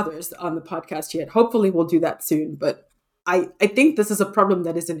the fathers on the podcast yet. Hopefully we'll do that soon. But I think this is a problem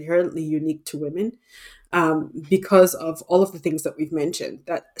that is inherently unique to women, because of all of the things that we've mentioned,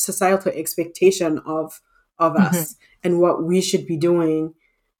 that societal expectation of us and what we should be doing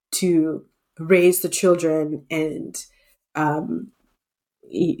to raise the children and,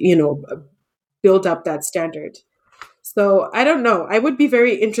 build up that standard. So I don't know. I would be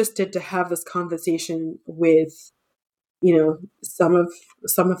very interested to have this conversation with, some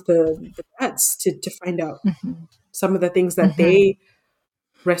of the dads to find out some of the things that they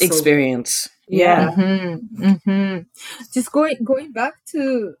experience. Yeah. Just going back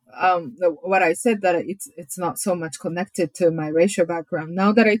to what I said, that it's not so much connected to my racial background.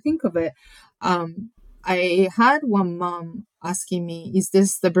 Now that I think of it, I had one mom asking me, "Is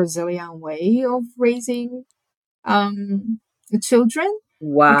this the Brazilian way of raising children?"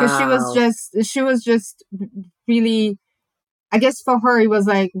 Wow. Because she was just really, I guess for her, it was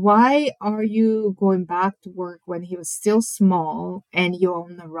like, why are you going back to work when he was still small and you're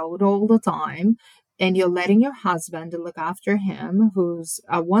on the road all the time and you're letting your husband look after him, who's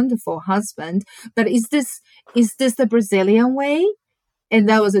a wonderful husband? But is this the Brazilian way? And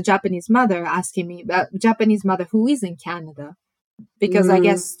that was a Japanese mother asking me, a Japanese mother who is in Canada. Because I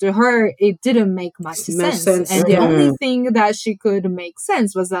guess to her, it didn't make much sense. And the only thing that she could make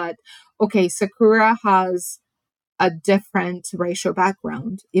sense was that, okay, Sakura has a different racial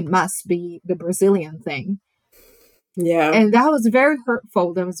background. It must be the Brazilian thing. Yeah. And that was very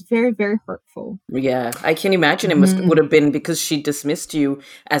hurtful. That was very, very hurtful. Yeah. I can imagine it would have been because she dismissed you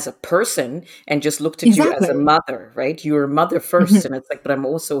as a person and just looked at you as a mother, right? You're a mother first. And it's like, but I'm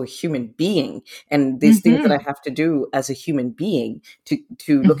also a human being. And these things that I have to do as a human being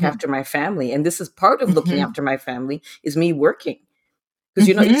to look after my family. And this is part of looking after my family is me working. Because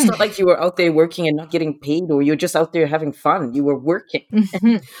it's not like you were out there working and not getting paid, or you're just out there having fun. You were working.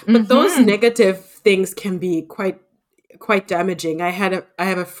 But those negative things can be quite damaging. I have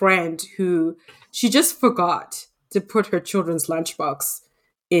a friend who, she just forgot to put her children's lunchbox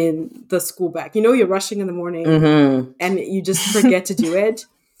in the school bag. You're rushing in the morning and you just forget to do it.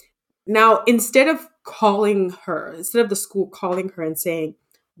 Now, instead of the school calling her and saying,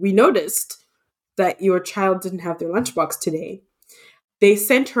 we noticed that your child didn't have their lunchbox today, they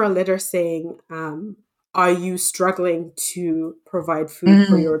sent her a letter saying, are you struggling to provide food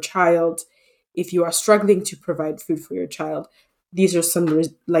for your child? If you are struggling to provide food for your child, these are some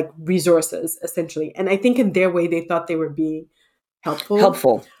resources, essentially. And I think in their way, they thought they were being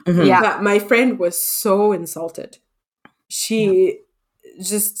helpful. Yeah. But my friend was so insulted. She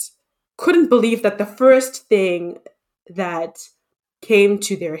just couldn't believe that the first thing that came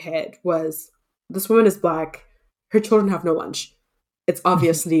to their head was, this woman is Black, her children have no lunch. It's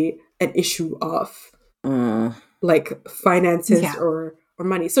obviously an issue of finances or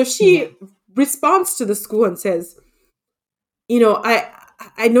money. So she responds to the school and says,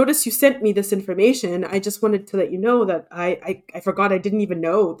 I noticed you sent me this information. I just wanted to let you know that I forgot. I didn't even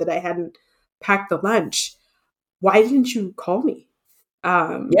know that I hadn't packed the lunch. Why didn't you call me?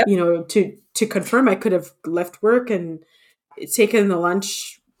 To confirm. I could have left work and taken the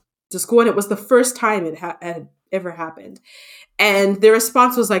lunch to school. And it was the first time it had ever happened. And their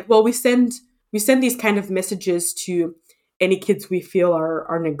response was like, well, we send these kind of messages to any kids we feel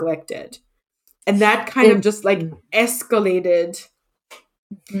are neglected. And that kind of just escalated.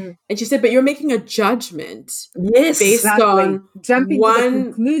 And she said, but you're making a judgment based on jumping to the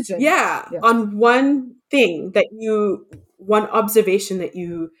conclusion. On one thing one observation that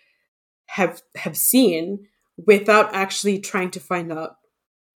you have seen without actually trying to find out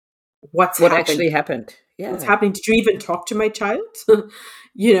what actually happened. Yeah. What's happening? Did you even talk to my child? So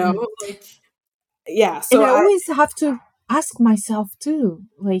and I always have to ask myself too,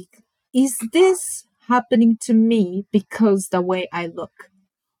 is this happening to me because the way I look?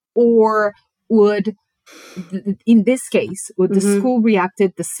 Or would, in this case, would the school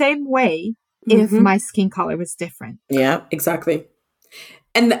reacted the same way if my skin color was different? Yeah, exactly.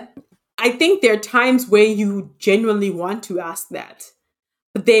 And I think there are times where you genuinely want to ask that.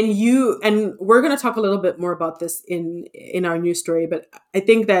 But then and we're going to talk a little bit more about this in our news story, but I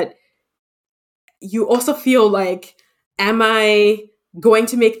think that you also feel like, am I going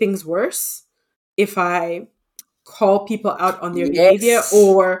to make things worse if I call people out on their behavior,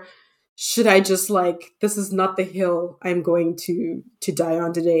 or should I just this is not the hill I'm going to die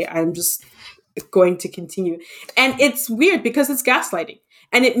on today. I'm just going to continue. And it's weird because it's gaslighting,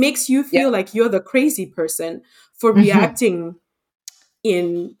 and it makes you feel like you're the crazy person for reacting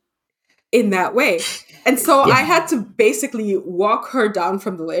in that way. And so I had to basically walk her down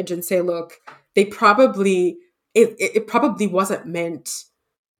from the ledge and say, look, it probably wasn't meant,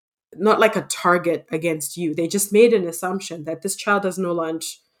 not like a target against you. They just made an assumption that this child has no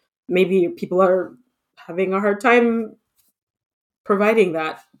lunch. Maybe people are having a hard time providing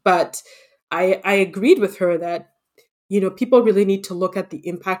that. But I agreed with her that, people really need to look at the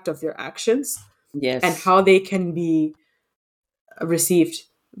impact of their actions and how they can be received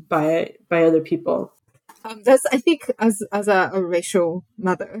by other people. That's, I think, as a racial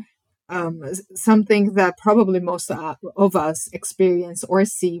mother, something that probably most of us experience or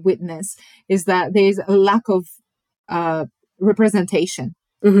witness is that there's a lack of representation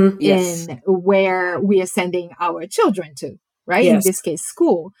in where we are sending our children to, right? In this case,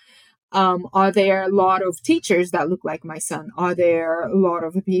 school. Are there a lot of teachers that look like my son? Are there a lot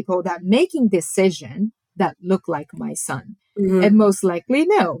of people that making decision that look like my son? And most likely,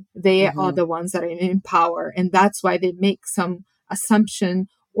 no. They are the ones that are in power. And that's why they make some assumption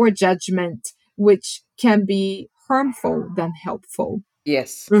or judgment, which can be harmful than helpful.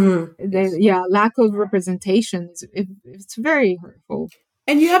 Yes. Lack of representation, it's very hurtful.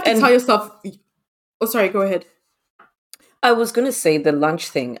 And you have to tell yourself, oh, sorry, go ahead. I was going to say the lunch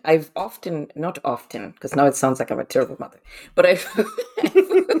thing. Not often, because now it sounds like I'm a terrible mother, but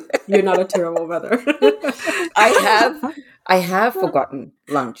You're not a terrible mother. I have forgotten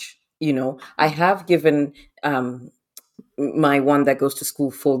lunch. I have given my one that goes to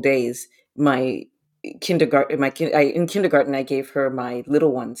school full days, my kindergarten, in kindergarten, I gave her my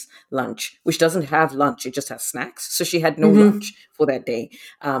little one's lunch, which doesn't have lunch. It just has snacks. So she had no lunch for that day.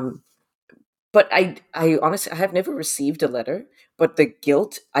 But I honestly, I have never received a letter, but the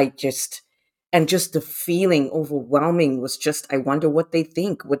guilt, and just the feeling overwhelming was just, I wonder what they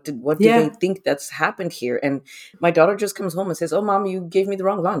think. What do they think that's happened here? And my daughter just comes home and says, oh, Mom, you gave me the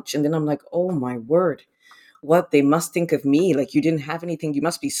wrong lunch. And then I'm like, oh my word, what they must think of me. Like, you didn't have anything. You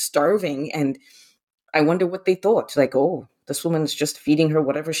must be starving. And I wonder what they thought. Like, oh, this woman's just feeding her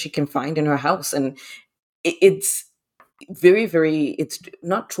whatever she can find in her house. And it's very, very, it's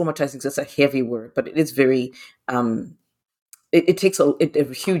not traumatizing, that's a heavy word, but it is very it takes a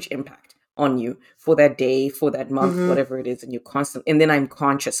huge impact on you for that day, for that month, Mm-hmm. whatever it is. And you're constant. And then I'm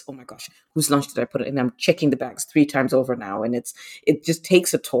conscious, oh my gosh, whose lunch did I put it? And I'm checking the bags 3 times over now. And it just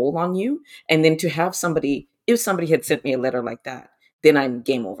takes a toll on you. And then to have somebody, if somebody had sent me a letter like that, then I'm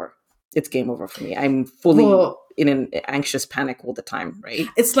game over. It's game over for me. I'm fully in an anxious panic all the time, right?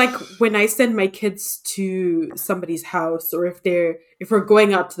 It's like when I send my kids to somebody's house, or if we're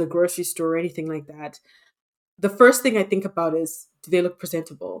going out to the grocery store or anything like that, the first thing I think about is, do they look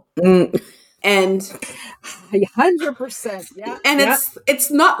presentable? And 100%. Yeah. And it's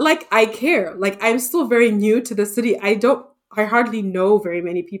not like I care. Like, I'm still very new to the city. I hardly know very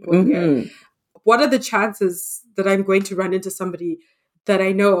many people here. What are the chances that I'm going to run into somebody that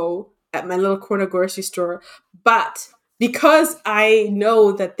I know at my little corner grocery store? But because I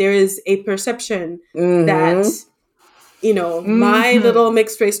know that there is a perception that, my little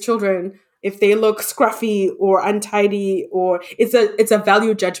mixed race children, if they look scruffy or untidy, or it's a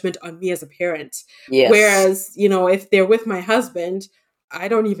value judgment on me as a parent. Yes. Whereas, if they're with my husband, I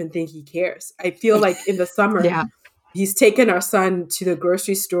don't even think he cares. I feel like in the summer, he's taken our son to the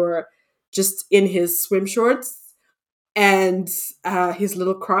grocery store just in his swim shorts and his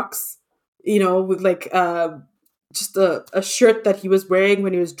little Crocs, with like just a shirt that he was wearing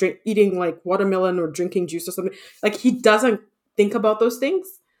when he was eating like watermelon or drinking juice or something. Like, he doesn't think about those things.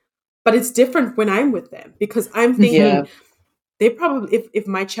 But it's different when I'm with them, because I'm thinking they probably, if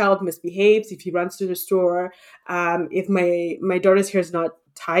my child misbehaves, if he runs to the store, if my daughter's hair is not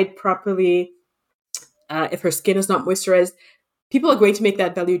tied properly, if her skin is not moisturized, people are going to make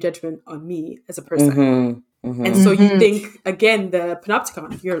that value judgment on me as a person. And so you think, again, the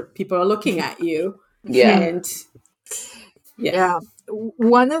panopticon, people are looking at you. And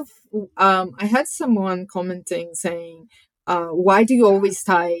one of I had someone commenting saying, why do you always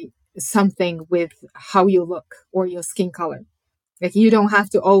tie something with how you look or your skin color? Like, you don't have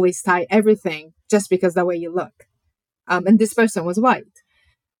to always tie everything just because the way you look. And this person was white.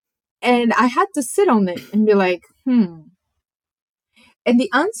 And I had to sit on it and be like, And the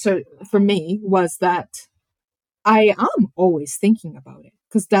answer for me was that I am always thinking about it,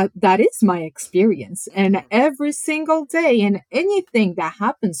 because that is my experience. And every single day, and anything that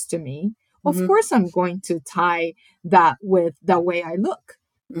happens to me, of course, I'm going to tie that with the way I look.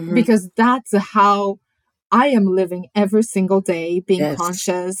 Because that's how I am living every single day, being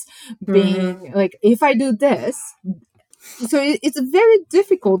conscious, being like, if I do this. So it's very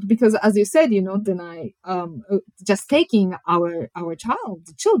difficult because, as you said, Denai, just taking our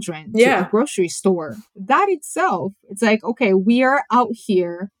children to a grocery store, that itself, it's like, okay, we are out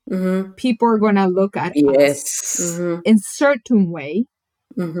here. People are going to look at us in certain way.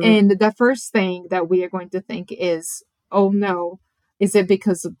 And the first thing that we are going to think is, oh no, is it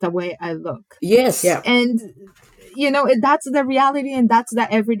because of the way I look? Yes. Yeah. And, that's the reality, and that's the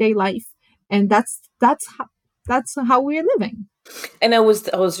everyday life. And that's how we're living. And I was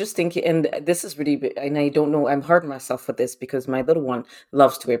just thinking, and this is really, and I don't know, I'm hard on myself for this, because my little one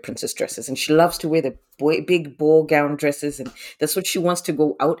loves to wear princess dresses, and she loves to wear the big ball gown dresses, and that's what she wants to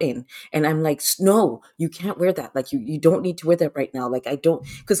go out in. And I'm like, no, you can't wear that. Like, you don't need to wear that right now. Like, I don't,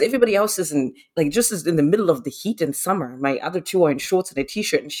 because everybody else is just as in the middle of the heat in summer. My other two are in shorts and a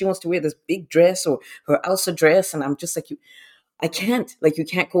t-shirt, and she wants to wear this big dress or her Elsa dress, and I'm just like, I can't, like, you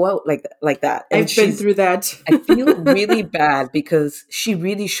can't go out like that. And I've been through that. I feel really bad, because she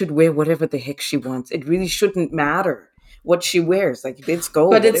really should wear whatever the heck she wants. It really shouldn't matter what she wears. Like, let's go.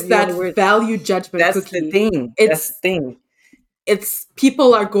 But it's that value judgment. That's Cookie. the thing. That's the thing. It's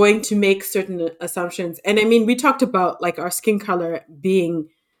people are going to make certain assumptions. And I mean, we talked about like our skin color being,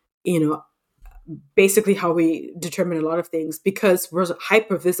 basically how we determine a lot of things, because we're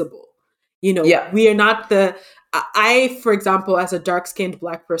hyper visible. We are not I, for example, as a dark-skinned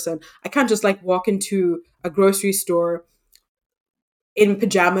Black person, I can't just like walk into a grocery store in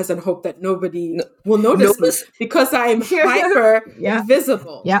pajamas and hope that nobody will notice me, because I'm hyper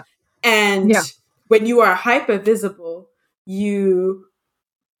visible. Yeah. And when you are hyper visible, you're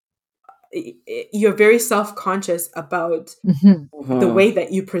very self-conscious about the way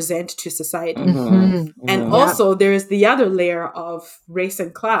that you present to society. And also there is the other layer of race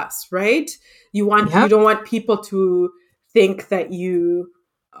and class, right? You don't want people to think that you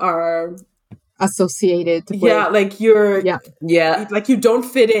are associated with, like you're like you don't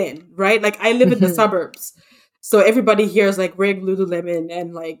fit in, right? Like, I live in the suburbs, so everybody here is like wearing Lululemon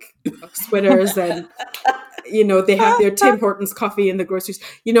and like sweaters and they have their Tim Hortons coffee in the groceries,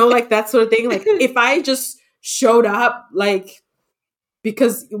 like that sort of thing. Like, if I just showed up, like,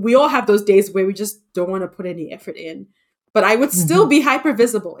 because we all have those days where we just don't want to put any effort in, but I would still be hyper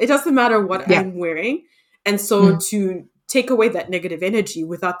visible. It doesn't matter what I'm wearing. And so to take away that negative energy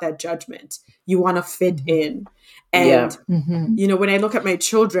without that judgment. You want to fit in. And, when I look at my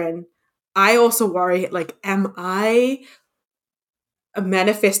children, I also worry, like, am I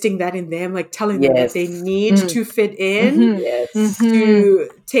manifesting that in them, like telling them that they need to fit in, to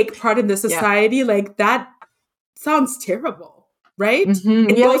take part in the society? Like, that sounds terrible, right?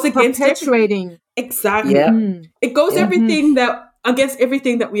 It goes like against perpetuating. Exactly. It goes against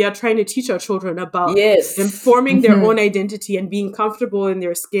everything that we are trying to teach our children about them forming their own identity and being comfortable in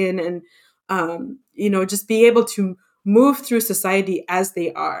their skin, and just being able to move through society as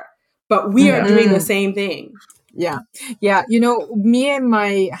they are. But we are doing the same thing. Yeah. Me and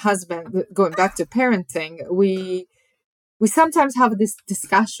my husband, going back to parenting, we sometimes have this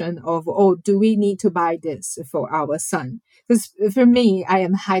discussion of, do we need to buy this for our son? Because for me, I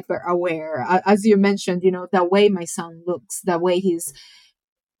am hyper aware. As you mentioned, the way my son looks, the way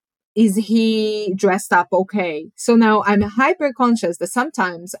is he dressed up okay? So now I'm hyper conscious that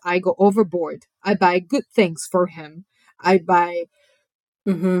sometimes I go overboard. I buy good things for him. I buy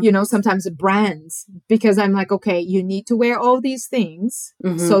sometimes brands, because I'm like, okay, you need to wear all these things.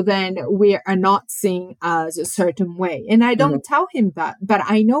 So then we are not seen as a certain way. And I don't tell him that, but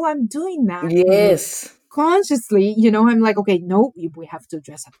I know I'm doing that. Yes. Consciously, I'm like, okay, no, we have to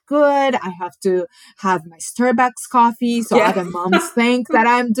dress up good. I have to have my Starbucks coffee so other moms think that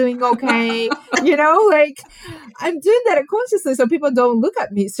I'm doing okay. Like, I'm doing that consciously so people don't look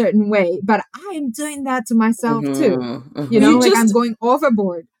at me a certain way, but I'm doing that to myself too. I'm going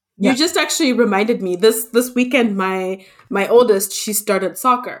overboard. You just actually reminded me this weekend, my oldest, she started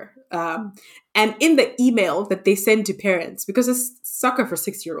soccer. And in the email that they send to parents, because it's soccer for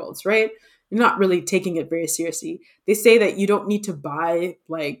 6-year-olds, right? You're not really taking it very seriously. They say that you don't need to buy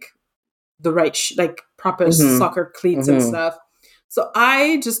like the right, proper soccer cleats and stuff. So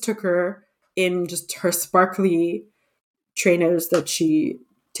I just took her in just her sparkly trainers that she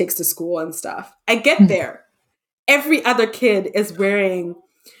takes to school and stuff. I get there. Every other kid is wearing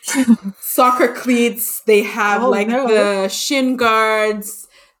soccer cleats. They have the shin guards.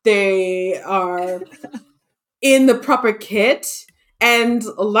 They are in the proper kit. And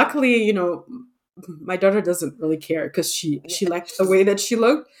luckily, my daughter doesn't really care because she liked the way that she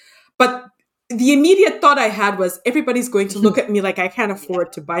looked. But the immediate thought I had was, everybody's going to look at me like I can't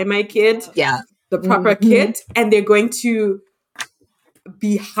afford to buy my kid the proper kit. And they're going to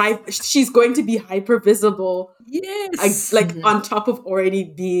be she's going to be hyper visible. Yes. On top of already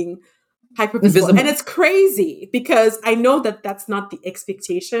being hyper visible. And it's crazy because I know that that's not the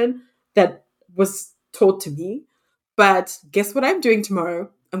expectation that was told to me. But guess what I'm doing tomorrow?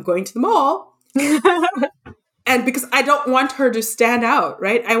 I'm going to the mall. And because I don't want her to stand out,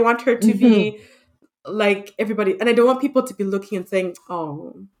 right? I want her to be like everybody. And I don't want people to be looking and saying,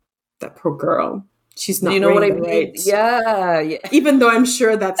 oh, that poor girl. She's not what I mean? Right. Yeah. Even though I'm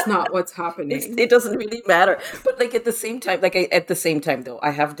sure that's not what's happening. It doesn't really matter. But at the same time, though,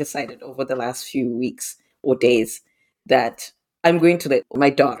 I have decided over the last few weeks or days that I'm going to let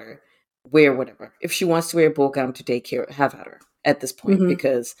my daughter wear whatever. If she wants to wear a ball gown to daycare, have at her at this point,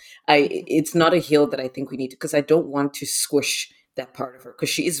 because it's not a hill that I think we need to, because I don't want to squish that part of her, because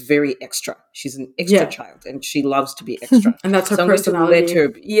she is very extra. She's an extra child, and she loves to be extra. And that's her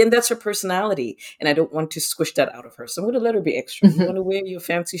personality. And that's her personality. And I don't want to squish that out of her. So I'm going to let her be extra. You want to wear your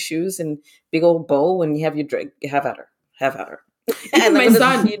fancy shoes and big old bow and you have your drink, have at her. Have at her. And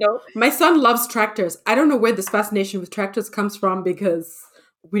my son loves tractors. I don't know where this fascination with tractors comes from, because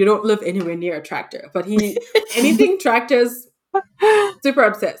we don't live anywhere near a tractor. But anything tractors, super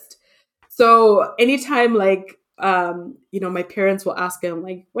obsessed. So anytime my parents will ask him,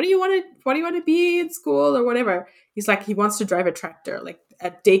 like, what do you want to be in school or whatever? He's like, he wants to drive a tractor. Like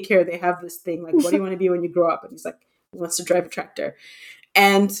at daycare, they have this thing, like, what do you want to be when you grow up? And he's like, he wants to drive a tractor.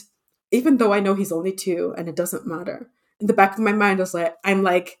 And even though I know he's only 2 and it doesn't matter, in the back of my mind, I'm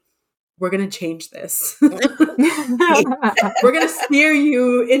like, we're going to change this. We're going to steer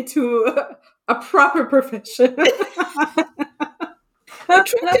you into a proper profession. I'm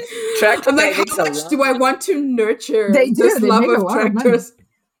like, how much do I want to nurture this love of tractors?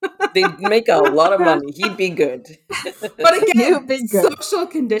 They make a lot of money. He'd be good. But again, social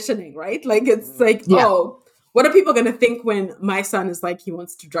conditioning, right? Like, it's like, oh, what are people going to think when my son is like, he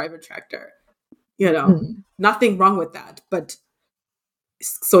wants to drive a tractor? Nothing wrong with that, but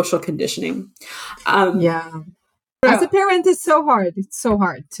social conditioning. As a parent, it's so hard. It's so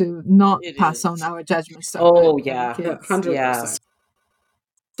hard to not pass on our judgments. Oh, yeah. 100%.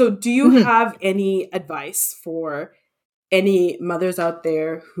 So do you have any advice for any mothers out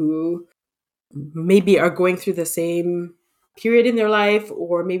there who maybe are going through the same period in their life,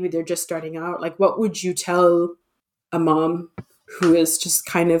 or maybe they're just starting out? Like, what would you tell a mom who is just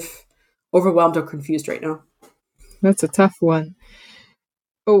kind of overwhelmed or confused right now? That's a tough one.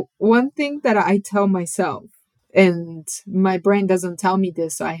 Oh, one thing that I tell myself, and my brain doesn't tell me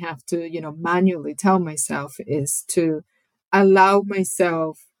this, so I have to, manually tell myself, is to allow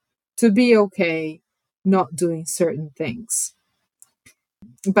myself to be okay not doing certain things.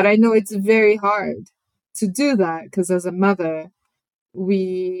 But I know it's very hard to do that because as a mother,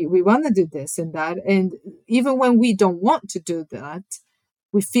 we want to do this and that, and even when we don't want to do that,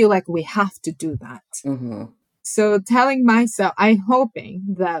 we feel like we have to do that. Mm-hmm. So telling myself, I'm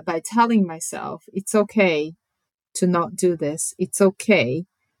hoping that by telling myself it's okay to not do this, it's okay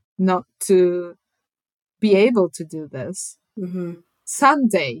not to be able to do this,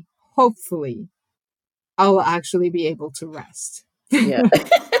 someday, hopefully, I'll actually be able to rest. Yeah.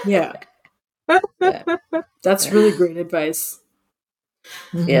 Yeah. Yeah. That's really great advice.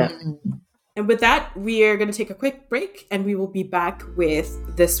 Yeah. And with that, we are going to take a quick break and we will be back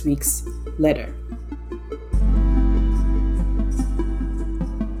with this week's letter.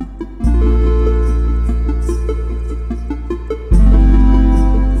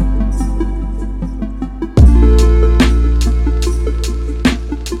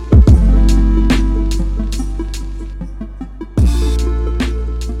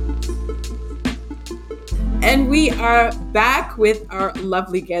 And we are back with our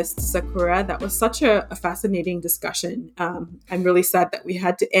lovely guest, Sakura. That was such a fascinating discussion. I'm really sad that we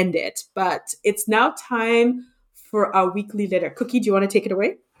had to end it, but it's now time for our weekly letter. Cookie, do you want to take it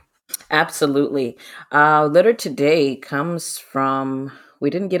away? Absolutely. Letter today comes from, we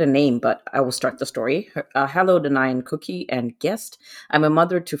didn't get a name, but I will start the story. Hello, Denai Cookie and guest. I'm a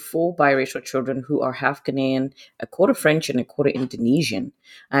mother to 4 biracial children who are half Ghanaian, a quarter French, and a quarter Indonesian.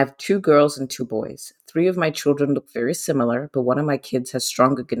 I have 2 girls and 2 boys. 3 of my children look very similar, but one of my kids has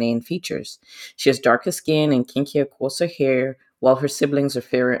stronger Ghanaian features. She has darker skin and kinkier, coarser hair, while her siblings are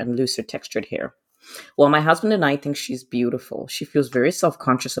fairer and looser textured hair. While my husband and I think she's beautiful, she feels very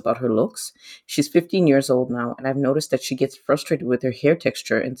self-conscious about her looks. She's 15 years old now, and I've noticed that she gets frustrated with her hair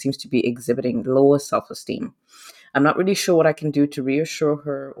texture and seems to be exhibiting lower self-esteem. I'm not really sure what I can do to reassure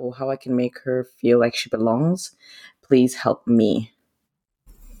her or how I can make her feel like she belongs. Please help me.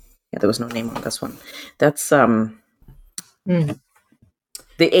 Yeah, there was no name on this one. That's the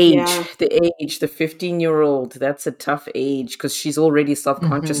age, the 15-year-old. That's a tough age because she's already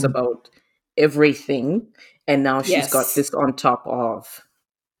self-conscious about everything, and now she's got this on top of.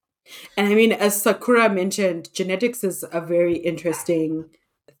 And I mean, as Sakura mentioned, genetics is a very interesting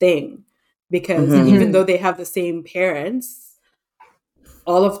thing because even though they have the same parents,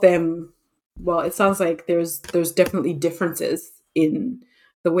 all of them, well, it sounds like there's definitely differences in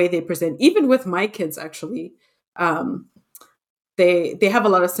the way they present. Even with my kids, actually, they have a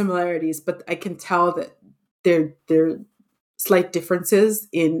lot of similarities, but I can tell that there are slight differences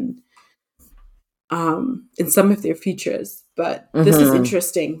in some of their features. But this is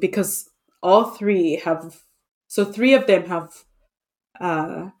interesting because all 3 have, so 3 of them have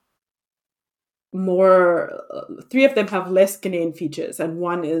more, 3 of them have less Ghanaian features, and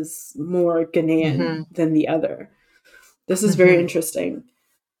one is more Ghanaian than the other. This is very interesting.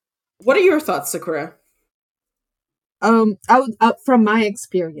 What are your thoughts, Sakura? From my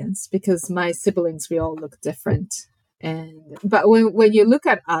experience, because my siblings, we all look different. But when you look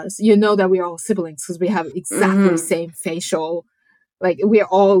at us, you know that we're all siblings because we have exactly the same facial, like we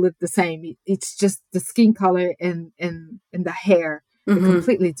all look the same. It's just the skin color and the hair are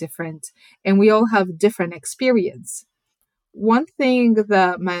completely different, and we all have different experience. One thing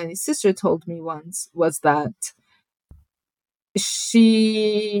that my sister told me once was that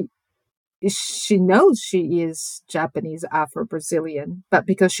she knows she is Japanese Afro-Brazilian, but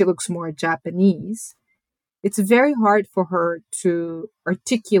because she looks more Japanese, it's very hard for her to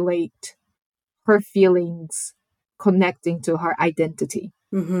articulate her feelings connecting to her identity.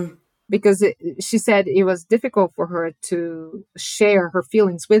 Because she said it was difficult for her to share her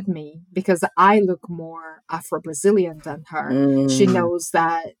feelings with me because I look more Afro-Brazilian than her. She knows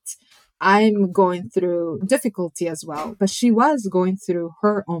that I'm going through difficulty as well, but she was going through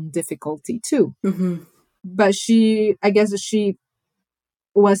her own difficulty too. But I guess she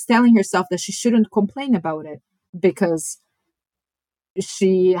was telling herself that she shouldn't complain about it because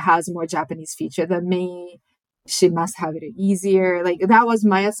she has more Japanese feature than me. She must have it easier. Like that was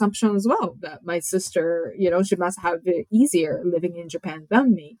my assumption as well, that my sister, she must have it easier living in Japan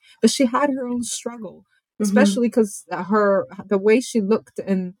than me. But she had her own struggle, especially because the way she looked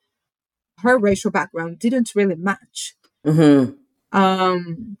and her racial background didn't really match. And I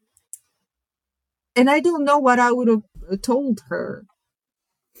don't know what I would have told her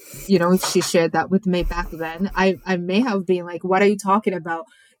if she shared that with me back then, I may have been like, what are you talking about?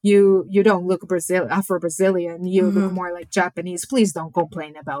 You don't look Afro-Brazilian. You look more like Japanese. Please don't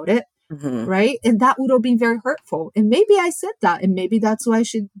complain about it. Right? And that would have been very hurtful. And maybe I said that, and maybe that's why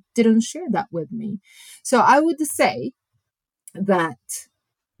she didn't share that with me. So I would say that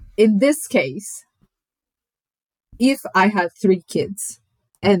in this case, if I had 3 kids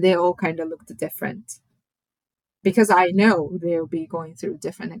and they all kind of looked different, because I know they'll be going through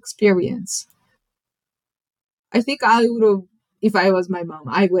different experience, I think I would have, if I was my mom,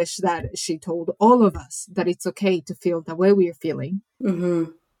 I wish that she told all of us that it's okay to feel the way we are feeling.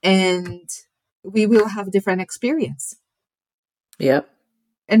 And we will have different experience. Yep.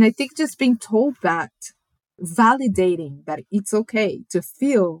 And I think just being told that, validating that it's okay to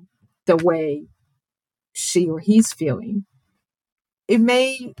feel the way she or he's feeling, it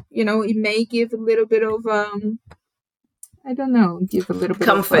may give a little bit of I don't know, give a little bit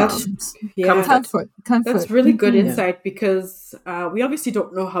comfort. Of comfort. That's really good insight, because we obviously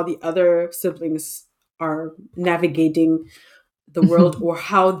don't know how the other siblings are navigating the world, or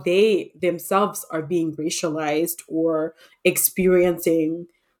how they themselves are being racialized or experiencing,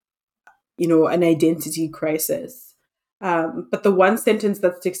 an identity crisis. But the one sentence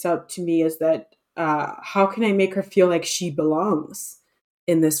that sticks out to me is that, how can I make her feel like she belongs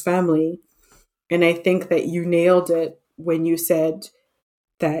in this family? And I think that you nailed it when you said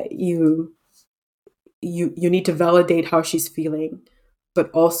that you need to validate how she's feeling, but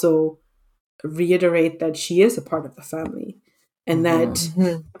also reiterate that she is a part of the family, and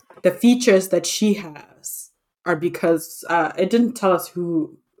that the features that she has are because it didn't tell us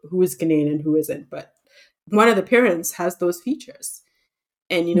who is Ghanaian and who isn't, but one of the parents has those features.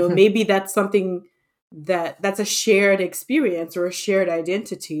 And, maybe that's something that's a shared experience or a shared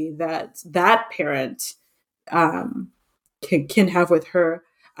identity that parent can have with her.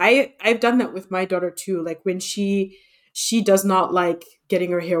 I've done that with my daughter too. Like when she does not like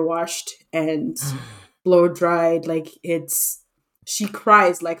getting her hair washed and blow dried, like she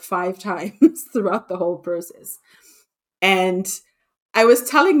cries like 5 times throughout the whole process. And I was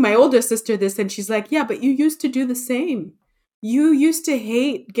telling my older sister this, and she's like, yeah, but you used to do the same. You used to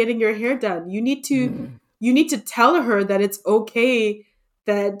hate getting your hair done. You need to tell her that it's okay,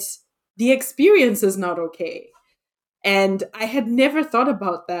 that the experience is not okay. And I had never thought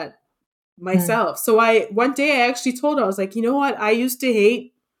about that myself. So one day I actually told her, I was like, you know what? I used to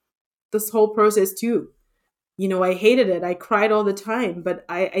hate this whole process too. I hated it. I cried all the time, but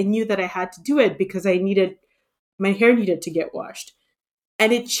I knew that I had to do it because my hair needed to get washed.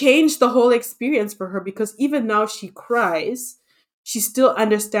 And it changed the whole experience for her, because even now she cries, she still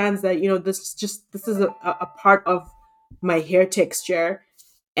understands that, this is a part of my hair texture.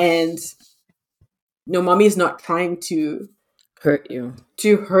 And mommy is not trying to hurt you.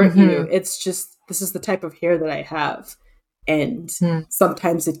 It's just, this is the type of hair that I have. And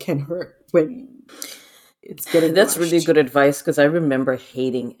sometimes it can hurt when it's getting That's washed. really good advice, because I remember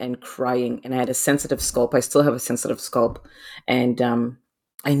hating and crying, and I had a sensitive scalp. I still have a sensitive scalp. And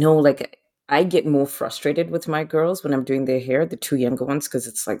I know, like, I get more frustrated with my girls when I'm doing their hair, the 2 younger ones, because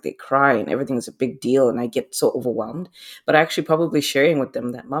it's like they cry and everything's a big deal, and I get so overwhelmed. But actually probably sharing with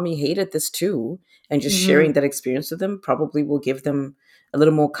them that mommy hated this too, and just sharing that experience with them probably will give them a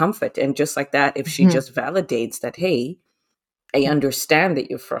little more comfort. And just like that, if she just validates that, hey, I understand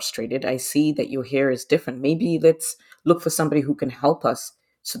that you're frustrated. I see that your hair is different. Maybe let's look for somebody who can help us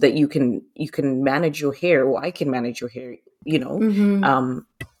so that you can manage your hair, or I can manage your hair,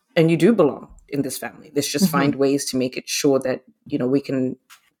 and you do belong in this family. Let's just find ways to make it sure that, we can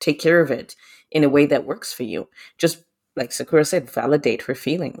take care of it in a way that works for you. Just like Sakura said, validate her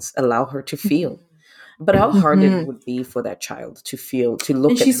feelings, allow her to feel. But how hard it would be for that child to feel, to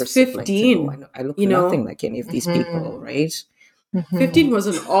look at her 15. siblings and go, I look nothing like any of these people, right? 15 was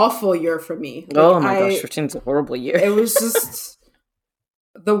an awful year for me. Like, oh my gosh, 15 is a horrible year. It was just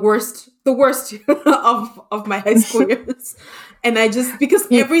the worst of my high school years. And because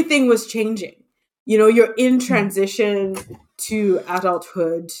everything was changing. You're in transition to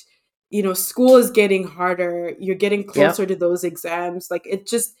adulthood. School is getting harder. You're getting closer to those exams. Like, it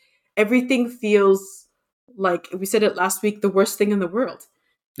just, everything feels like, we said it last week, the worst thing in the world.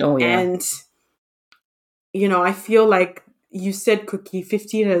 Oh, yeah. And, I feel like you said, Cookie,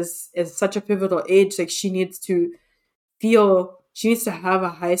 15 is such a pivotal age. Like, she needs to have a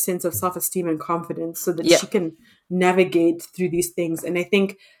high sense of self-esteem and confidence so that she can navigate through these things. And I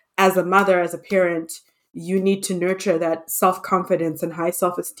think as a mother, as a parent, you need to nurture that self-confidence and high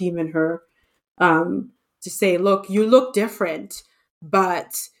self-esteem in her, to say, look, you look different,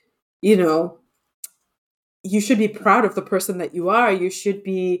 but, you should be proud of the person that you are. You should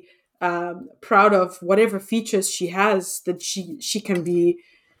be proud of whatever features she has that she can be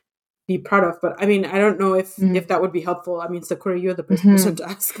proud of. But I mean, I don't know if that would be helpful. I mean, Sakura, you're the best person to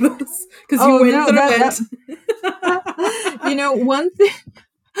ask this because you went through it. You know, one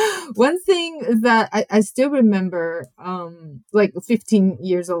thing that I still remember, like 15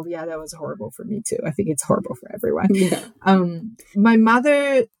 years old, yeah, that was horrible for me too. I think it's horrible for everyone. Yeah. My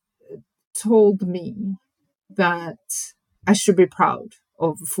mother told me that I should be proud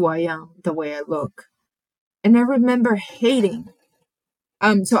of who I am, the way I look. And I remember hating.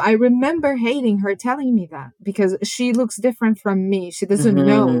 So I remember hating her telling me that because she looks different from me. She doesn't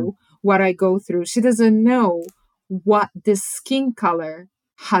know what I go through. She doesn't know what this skin color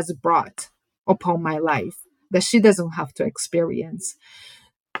has brought upon my life that she doesn't have to experience.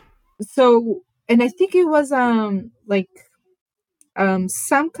 So, and I think it was some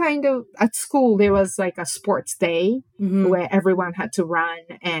kind of, at school there was like a sports day where everyone had to run,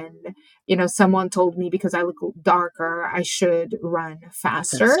 and someone told me because I look darker I should run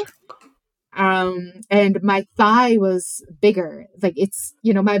faster. And my thigh was bigger, like it's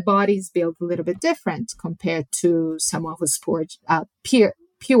my body's built a little bit different compared to someone who's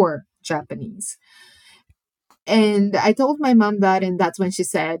pure Japanese. And I told my mom that, and that's when she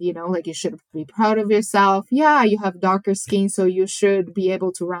said, like, you should be proud of yourself. Yeah, you have darker skin, so you should be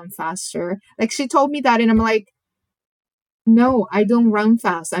able to run faster. Like, she told me that, and I'm like, no, I don't run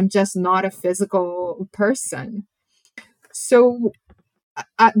fast. I'm just not a physical person. So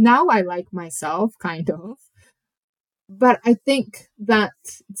now I like myself, kind of. But I think that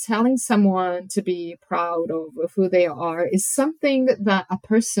telling someone to be proud of who they are is something that a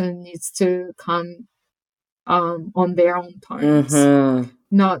person needs to come on their own terms,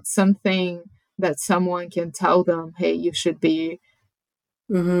 not something that someone can tell them, hey, you should be,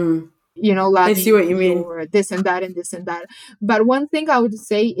 I see what you mean, or this and that and this and that. But one thing I would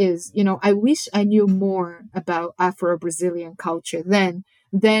say is, I wish I knew more about Afro-Brazilian culture then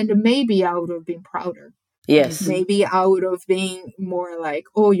maybe I would have been prouder. Yes. Maybe I would have been more like,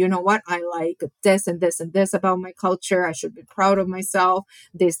 oh, you know what? I like this and this and this about my culture. I should be proud of myself.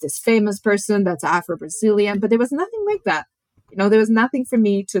 There's this famous person that's Afro-Brazilian, but there was nothing like that. There was nothing for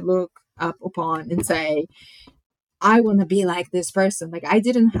me to look up upon and say, I want to be like this person. Like, I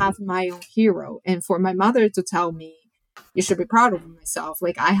didn't have my own hero. And for my mother to tell me, you should be proud of myself.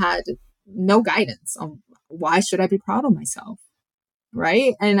 Like, I had no guidance on why should I be proud of myself.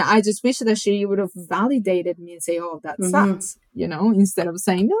 Right. And I just wish that she would have validated me and say, oh, that sucks, instead of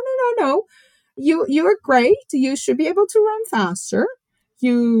saying, no, you're great. You should be able to run faster.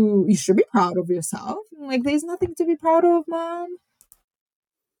 You should be proud of yourself. Like, there's nothing to be proud of, Mom.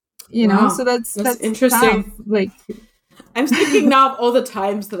 So that's interesting. Tough. Like, I'm thinking now of all the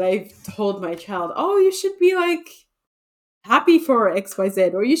times that I've told my child, oh, you should be like happy for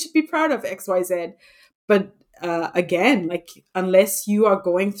XYZ, or you should be proud of XYZ. But again, like, unless you are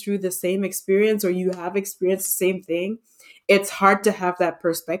going through the same experience or you have experienced the same thing, it's hard to have that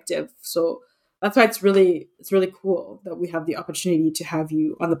perspective. So that's why it's really cool that we have the opportunity to have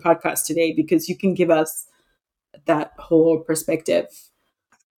you on the podcast today, because you can give us that whole perspective.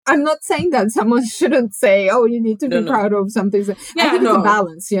 I'm not saying that someone shouldn't say, oh, you need to be proud of something. Yeah, I think it's a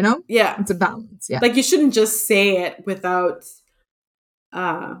balance, Yeah. It's a balance, yeah. Like, you shouldn't just say it without...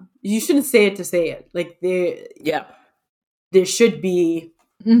 you shouldn't say it to say it. Like, there should be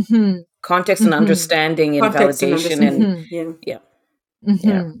context and understanding and validation yeah.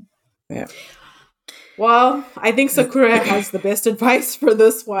 Well, I think Sakura has the best advice for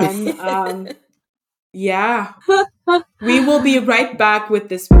this one. Yeah. We will be right back with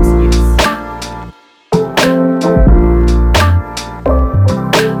this week's news.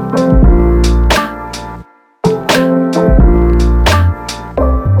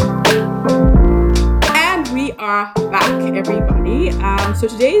 Back, everybody. So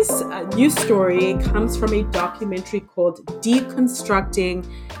today's news story comes from a documentary called Deconstructing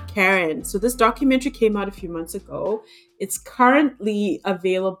Karen. So this documentary came out a few months ago. It's currently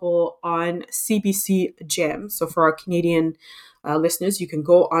available on CBC Gem. So for our Canadian listeners, you can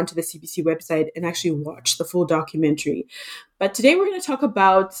go onto the CBC website and actually watch the full documentary. But today we're going to talk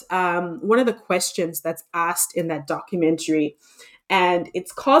about one of the questions that's asked in that documentary. And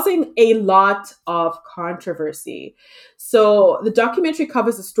it's causing a lot of controversy. So the documentary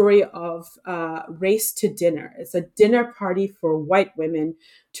covers the story of Race to Dinner. It's a dinner party for white women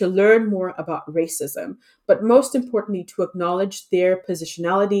to learn more about racism, but most importantly, to acknowledge their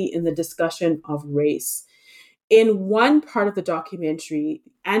positionality in the discussion of race. In one part of the documentary,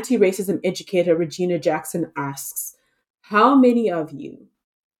 anti-racism educator Regina Jackson asks, how many of you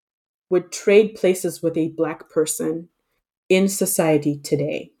would trade places with a Black person in society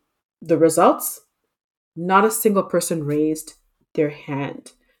today? The results? Not a single person raised their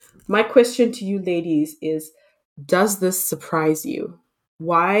hand. My question to you ladies is, does this surprise you?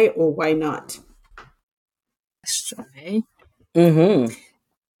 Why or why not? Mm-hmm.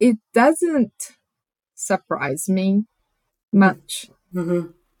 It doesn't surprise me much.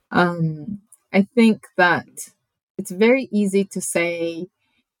 Mm-hmm. I think that it's very easy to say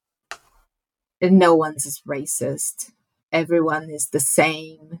no one's racist. Everyone is the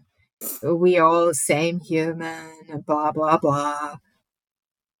same. We are all the same human, blah, blah, blah.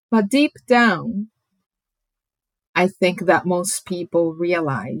 But deep down, I think that most people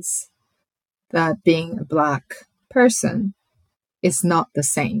realize that being a Black person is not the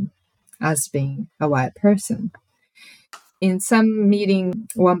same as being a white person. In some meeting,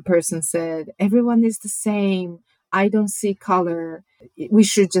 one person said, everyone is the same. I don't see color. We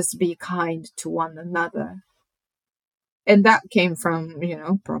should just be kind to one another. And that came from,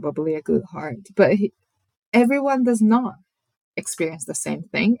 probably a good heart. But everyone does not experience the same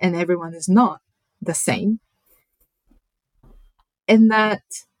thing, and everyone is not the same. And that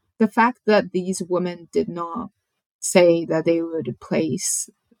the fact that these women did not say that they would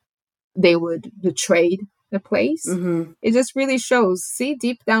trade the place, Mm-hmm. it just really shows, see,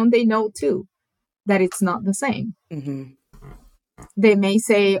 deep down they know too that it's not the same. Mm-hmm. They may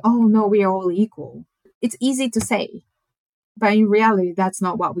say, oh no, we are all equal. It's easy to say, but in reality, that's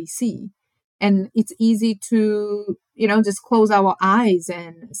not what we see. And it's easy to, just close our eyes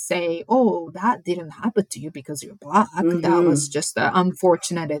and say, oh, that didn't happen to you because you're Black. Mm-hmm. That was just an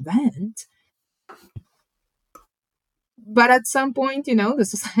unfortunate event. But at some point, the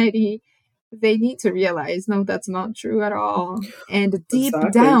society, they need to realize, no, that's not true at all. And deep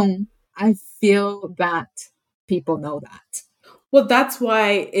down, I feel that people know that. Well, that's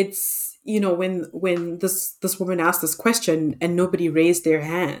why it's, when this woman asked this question and nobody raised their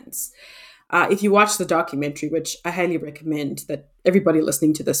hands. If you watch the documentary, which I highly recommend that everybody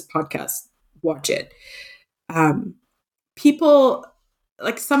listening to this podcast watch it, people,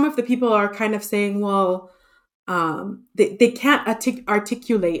 like some of the people are kind of saying, well, they can't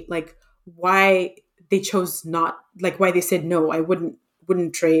articulate like why they chose not, like why they said no, I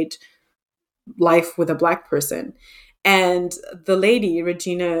wouldn't trade life with a Black person. And the lady,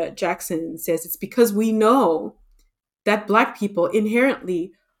 Regina Jackson, says it's because we know that Black people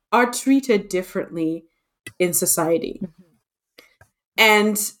inherently are treated differently in society.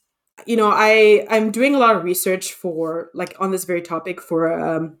 And, I'm doing a lot of research for, like, on this very topic for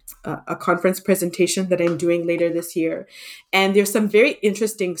a conference presentation that I'm doing later this year. And there's some very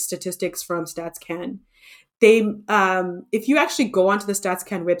interesting statistics from StatsCan. They, if you actually go onto the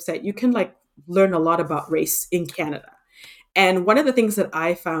StatsCan website, you can learn a lot about race in Canada. And one of the things that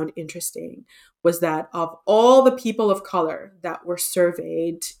I found interesting was that of all the people of color that were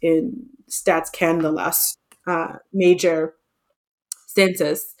surveyed in StatsCan, the last major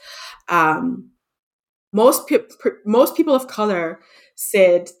census, most people of color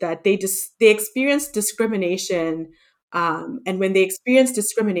said that they experienced discrimination, and when they experience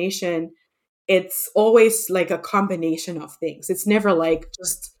discrimination, it's always like a combination of things. It's never like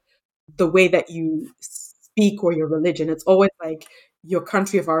just the way that you speak or your religion. It's always like your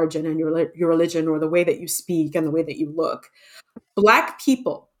country of origin and your religion, or the way that you speak and the way that you look. Black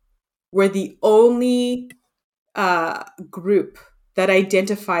people were the only group that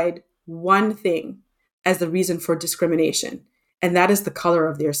identified one thing as the reason for discrimination, and that is the color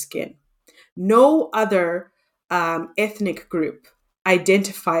of their skin. No other ethnic group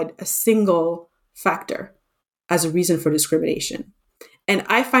identified a single factor as a reason for discrimination. And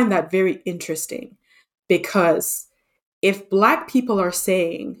I find that very interesting, because if Black people are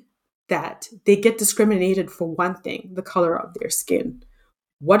saying that they get discriminated for one thing, the color of their skin,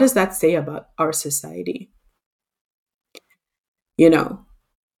 what does that say about our society?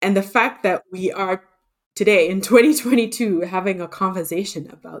 And the fact that we are today in 2022 having a conversation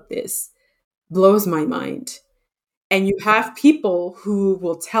about this blows my mind. And you have people who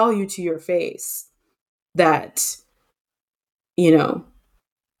will tell you to your face that,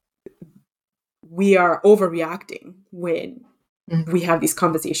 we are overreacting when we have these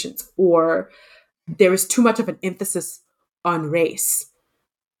conversations, or there is too much of an emphasis on race.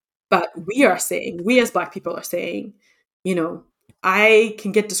 But we as Black people are saying, I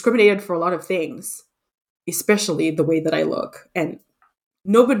can get discriminated for a lot of things, especially the way that I look. And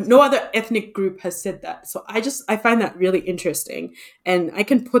no other ethnic group has said that. So I find that really interesting. And I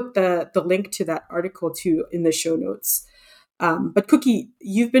can put the link to that article too in the show notes. But Cookie,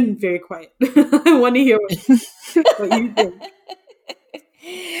 you've been very quiet. I want to hear what you think.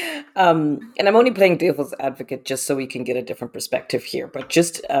 And I'm only playing devil's advocate just so we can get a different perspective here. But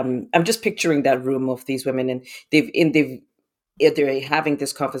just I'm just picturing that room of these women, and they're having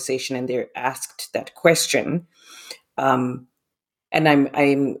this conversation, and they're asked that question. Um, and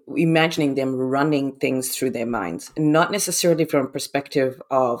I'm imagining them running things through their minds, not necessarily from a perspective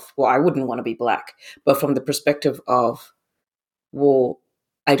of, well, I wouldn't want to be Black, but from the perspective of, well,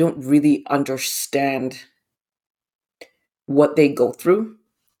 I don't really understand what they go through.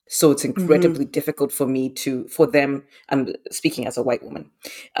 So it's incredibly difficult for them, I'm speaking as a white woman,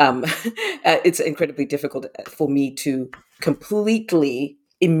 it's incredibly difficult for me to completely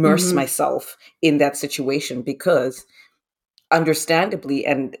immerse myself in that situation, because understandably,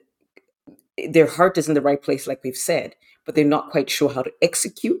 and their heart is in the right place, like we've said, but they're not quite sure how to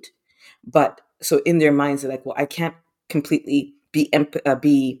execute. But so in their minds, they're like, well, I can't completely be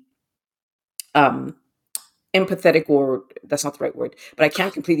empathetic, or that's not the right word, but I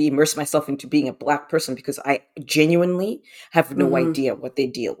can't completely immerse myself into being a Black person because I genuinely have no idea what they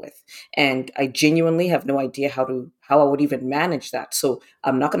deal with. And I genuinely have no idea how I would even manage that. So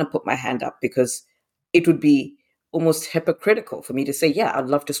I'm not going to put my hand up, because it would be almost hypocritical for me to say, yeah, I'd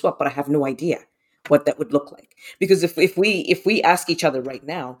love to swap, but I have no idea what that would look like. Because if we ask each other right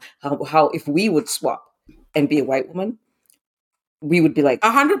now, how if we would swap and be a white woman, we would be like,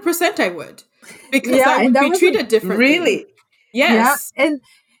 100% I would, because I would be treated differently. Really? Yes. Yeah. And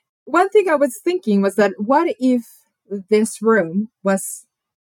one thing I was thinking was that, what if this room was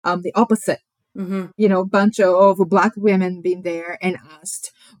the opposite? Bunch of Black women being there and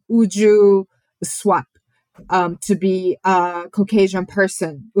asked, would you swap to be a Caucasian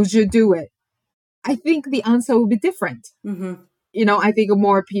person? Would you do it? I think the answer would be different. I think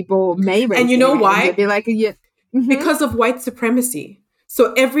more people may raise, and you know why? And they'd be like, yeah. Because of white supremacy.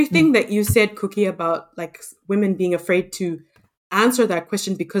 So everything that you said, Cookie, about like women being afraid to answer that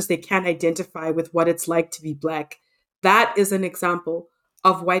question because they can't identify with what it's like to be Black, that is an example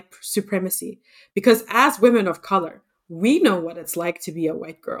of white supremacy. Because as women of color, we know what it's like to be a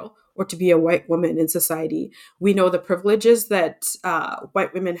white girl or to be a white woman in society. We know the privileges that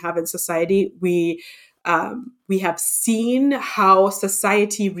white women have in society. We have seen how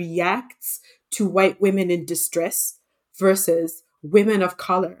society reacts to white women in distress versus women of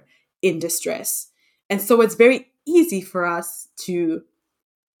color in distress. And so it's very easy for us to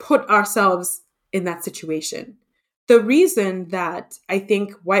put ourselves in that situation. The reason that I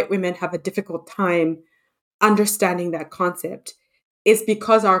think white women have a difficult time understanding that concept is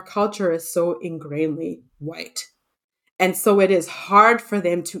because our culture is so ingrainedly white. And so it is hard for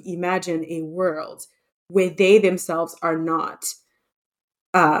them to imagine a world where they themselves are not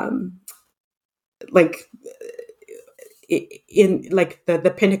like in like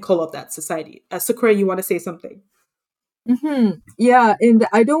the pinnacle of that society. Sakura, you want to say something? Yeah, and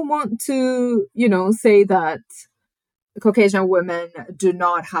I don't want to, say that Caucasian women do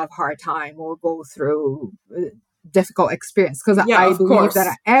not have hard time or go through difficult experience, because I believe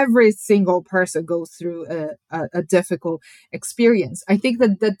that every single person goes through a difficult experience. I think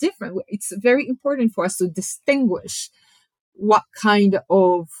that it's very important for us to distinguish what kind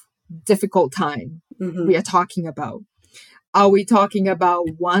of difficult time we are talking about. Are we talking about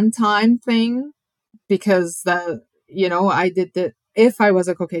one-time thing? Because if I was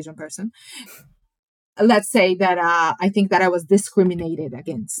a Caucasian person, let's say that I think that I was discriminated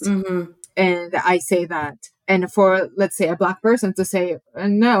against. And I say that. And for, let's say, a Black person to say,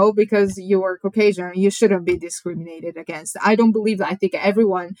 no, because you are Caucasian, you shouldn't be discriminated against. I don't believe that. I think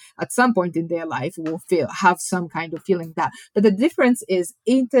everyone at some point in their life will have some kind of feeling that. But the difference is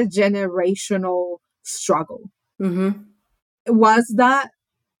intergenerational struggle. Was that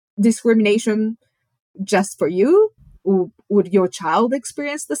discrimination just for you? Would your child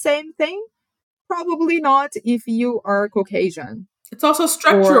experience the same thing? Probably not if you are Caucasian. It's also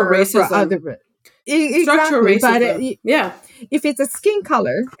structural racism. Exactly. Structural racism. But if it's a skin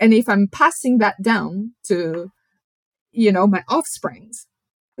color, and if I'm passing that down to, my offsprings,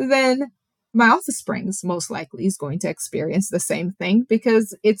 then my offsprings most likely is going to experience the same thing,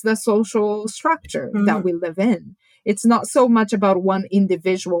 because it's the social structure that we live in. It's not so much about one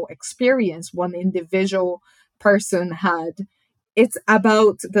individual experience, one individual person had. It's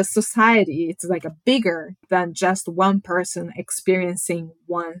about the society. It's like a bigger than just one person experiencing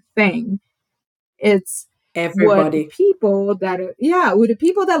one thing. It's everybody. Would the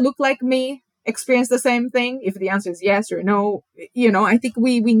people that look like me experience the same thing? If the answer is yes or no, I think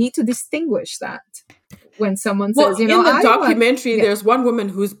we need to distinguish that. when someone says, in the documentary, there's one woman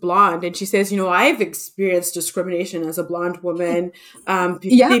who's blonde, and she says, I've experienced discrimination as a blonde woman.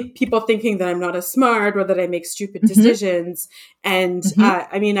 People thinking that I'm not as smart or that I make stupid decisions. And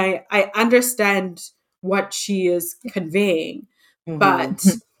I understand what she is conveying, but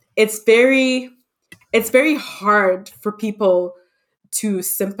it's very hard for people to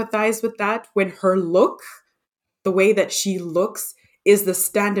sympathize with that when her look, the way that she looks, is the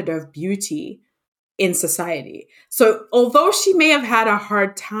standard of beauty in society. So although she may have had a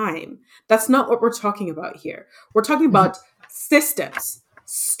hard time, that's not what we're talking about here. We're talking about systems,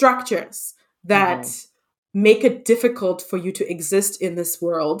 structures that make it difficult for you to exist in this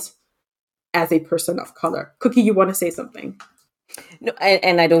world as a person of color. Cookie, you want to say something? No,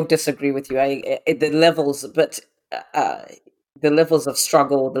 and I don't disagree with you. The levels, but the levels of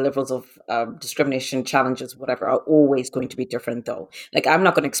struggle, the levels of discrimination, challenges, whatever, are always going to be different, though. Like, I'm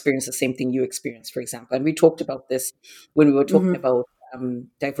not going to experience the same thing you experience, for example. And we talked about this when we were talking about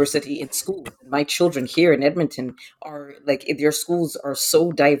diversity in schools. My children here in Edmonton are like, their schools are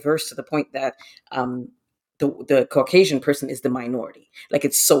so diverse to the point that the Caucasian person is the minority. Like,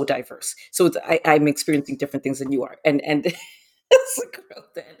 it's so diverse. So I'm experiencing different things than you are, and and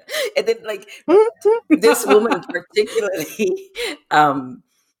then like this woman particularly,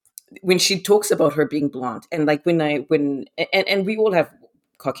 when she talks about her being blonde, and like and we all have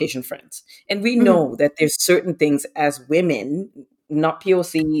Caucasian friends, and we know that there's certain things as women, not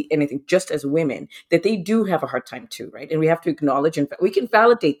POC anything, just as women, that they do have a hard time too, right? And we have to acknowledge, and we can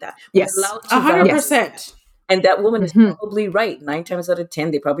validate that. Yes, 100%. And that woman is probably right. 9 times out of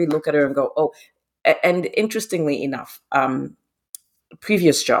 10, they probably look at her and go, "Oh." And interestingly enough,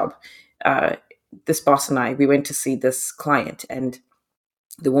 previous job, this boss and I, we went to see this client, and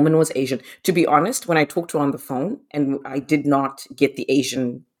the woman was Asian. To be honest, when I talked to her on the phone, and I did not get the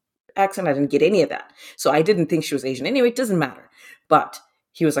Asian accent, I didn't get any of that. So I didn't think she was Asian. Anyway, it doesn't matter. But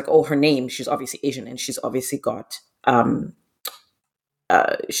he was like, "Oh, her name, she's obviously Asian, and she's obviously got,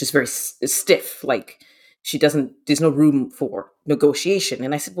 she's very stiff, like, there's no room for negotiation."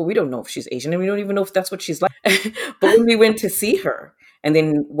 And I said, "Well, we don't know if she's Asian, and we don't even know if that's what she's like." But when we went to see her, and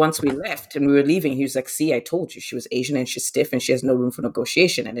then once we left and we were leaving, he was like, "See, I told you she was Asian and she's stiff and she has no room for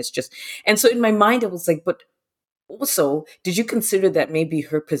negotiation." And and so in my mind, I was like, but also, did you consider that maybe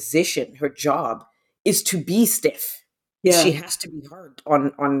her position, her job is to be stiff? Yeah. She has to be hard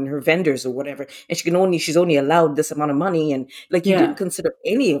on her vendors or whatever. And she's only allowed this amount of money. And like, you didn't consider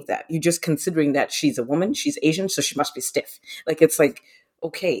any of that. You're just considering that she's a woman, she's Asian, so she must be stiff. Like, it's like,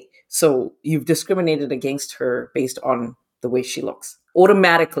 okay, so you've discriminated against her based on the way she looks,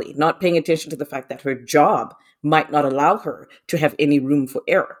 automatically, not paying attention to the fact that her job might not allow her to have any room for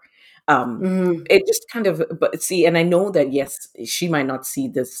error. It just kind of, but see, and I know that, yes, she might not see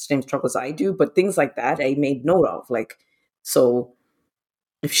the same struggles I do, but things like that I made note of. Like, so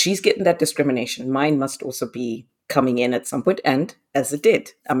if she's getting that discrimination, mine must also be coming in at some point. And as it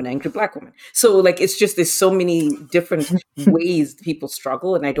did, I'm an angry Black woman. So like, it's just, there's so many different ways people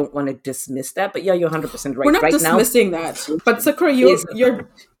struggle, and I don't want to dismiss that. But yeah, you're 100% right. We're not dismissing that. But Sakura, you're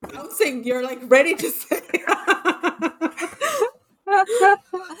bouncing. You're like ready to say.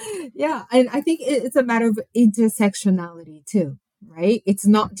 Yeah, and I think it's a matter of intersectionality too, right? It's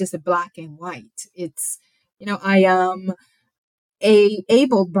not just a black and white. It's, I am a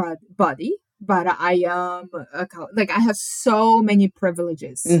able-bodied, but I am like, I have so many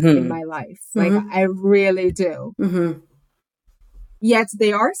privileges in my life. Like, I really do. Yet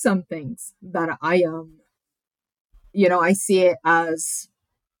there are some things that I am, I see it as,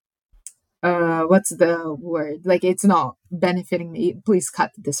 what's the word? Like, it's not benefiting me. Please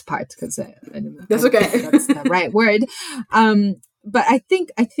cut this part, because that's okay. That's the right word. But I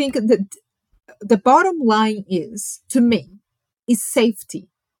think that the bottom line is, to me, is safety.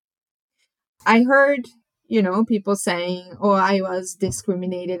 I heard, people saying, "Oh, I was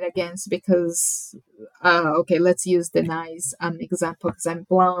discriminated against because," okay, let's use the nice example, because I'm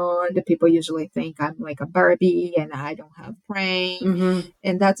blonde. People usually think I'm like a Barbie and I don't have brain,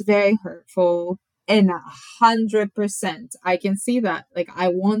 and that's very hurtful. And 100%, I can see that. Like, I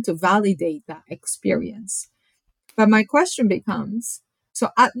want to validate that experience. But my question becomes, so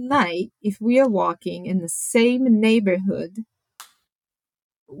at night, if we are walking in the same neighborhood,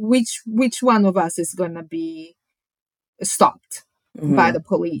 which one of us is going to be stopped by the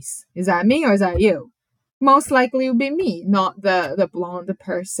police? Is that me or is that you? Most likely it would be me, not the blonde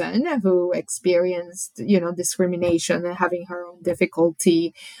person who experienced, discrimination and having her own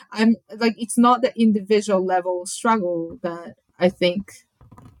difficulty. I'm like, it's not the individual level struggle that I think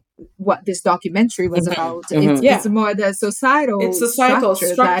what this documentary was about. It's more the it's societal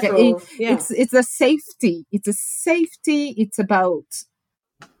structure structural. it's a safety. It's a safety. It's about,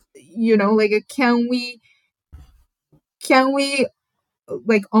 like, can we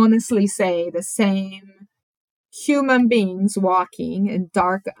like honestly say the same human beings walking in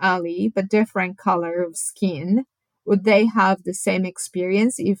dark alley but different color of skin, would they have the same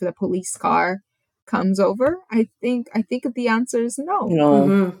experience if the police car comes over? I think the answer is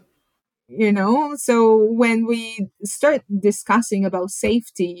no. No. So when we start discussing about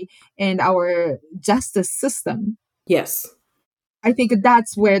safety and our justice system, Yes, I think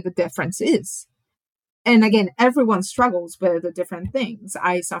that's where the difference is. And again, everyone struggles with the different things.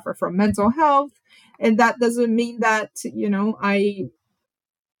 I suffer from mental health, and that doesn't mean that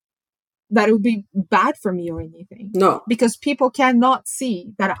that it would be bad for me or anything. no, because people cannot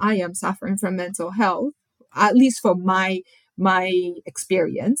see that I am suffering from mental health, at least for my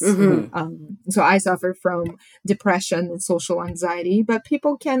experience. So I suffer from depression and social anxiety, but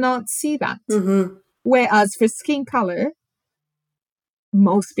people cannot see that. Whereas for skin color,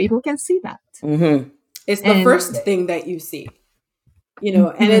 most people can see that. It's the first thing that you see, and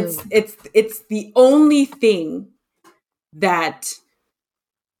it's the only thing that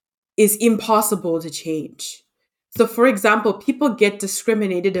is impossible to change. So, for example, people get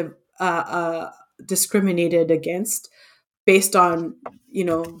discriminated against based on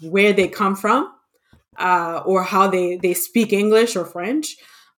where they come from, or how they speak English or French,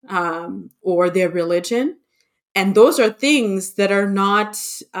 or their religion, and those are things that are not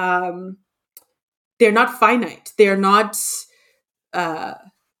they're not finite. They're not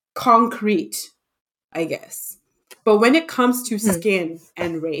concrete, I guess. But when it comes to skin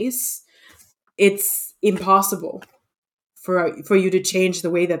and race, it's impossible for you to change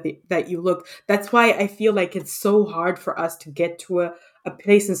the way that you look. That's why I feel like it's so hard for us to get to a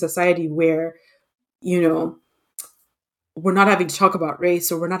place in society where, we're not having to talk about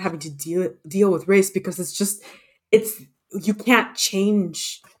race, or we're not having to deal with race, because you can't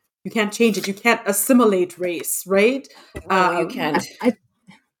change. You can't change it. You can't assimilate race, right? You can't.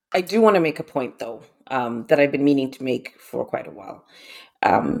 I do want to make a point, though, that I've been meaning to make for quite a while.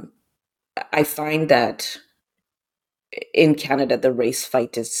 I find that in Canada, the race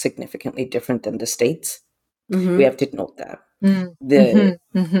fight is significantly different than the States. We have to note that. The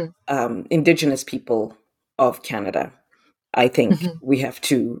Indigenous people of Canada, I think we have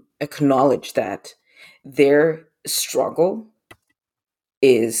to acknowledge that their struggle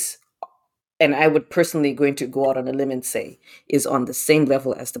is, and I would personally going to go out on a limb and say, is on the same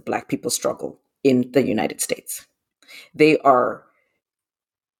level as the Black people struggle in the United States. They are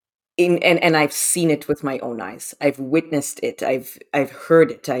and I've seen it with my own eyes. I've witnessed it. I've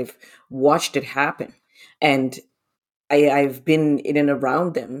heard it. I've watched it happen, and I've been in and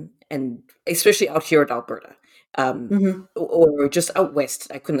around them, and especially out here at Alberta, or just out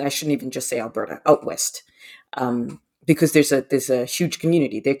west. I shouldn't even just say Alberta, out west, because there's a huge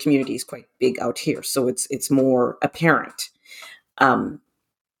community. Their community is quite big out here, so it's more apparent. And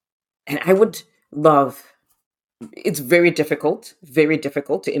I would love. It's very difficult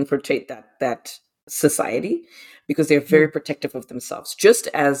to infiltrate that society, because they're very protective of themselves, just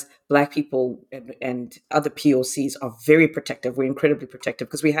as Black people and other POCs are very protective. We're incredibly protective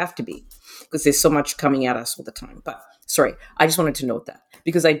because we have to be, because there's so much coming at us all the time. But sorry, I just wanted to note that,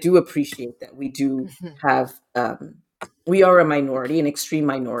 because I do appreciate that we do have we are a minority, an extreme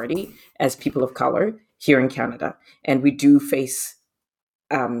minority, as people of color here in Canada, and we do face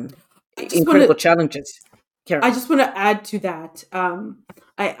incredible challenges. Karen. I just want to add to that.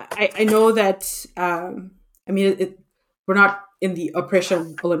 I know that. We're not in the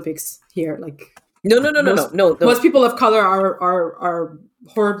oppression Olympics here. Like no. Most people of color are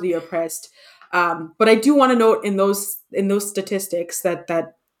horribly oppressed. But I do want to note in those statistics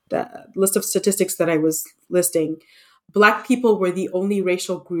that list of statistics that I was listing, Black people were the only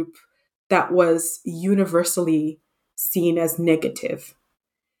racial group that was universally seen as negative.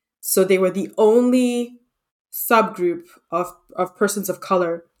 So they were the only subgroup of persons of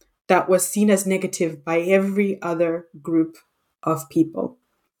color that was seen as negative by every other group of people.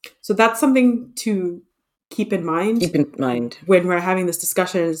 So that's something to keep in mind. When we're having this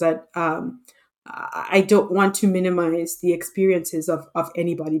discussion, is that I don't want to minimize the experiences of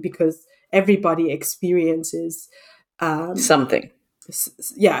anybody, because everybody experiences something.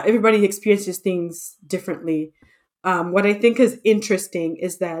 Yeah, everybody experiences things differently. What I think is interesting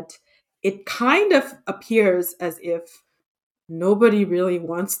is that it kind of appears as if nobody really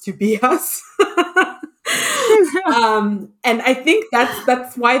wants to be us. And I think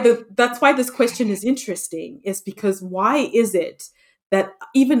that's why this question is interesting, is because why is it that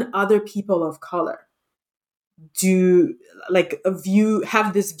even other people of color do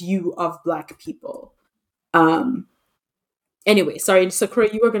have this view of Black people. Anyway, sorry,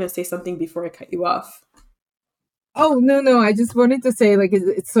 Sakura, you were going to say something before I cut you off. Oh, no. I just wanted to say, like,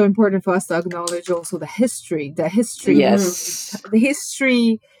 it's so important for us to acknowledge also the history. Yes. The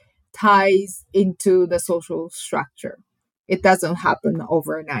history ties into the social structure. It doesn't happen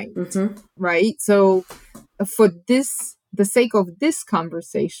overnight, right? So for the sake of this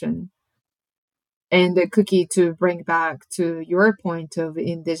conversation, and the Cookie, to bring back to your point of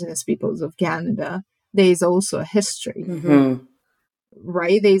Indigenous peoples of Canada, there is also a history,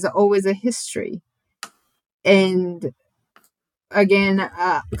 right? There's always a history. And again,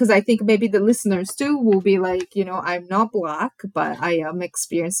 because I think maybe the listeners too will be like, I'm not Black, but I am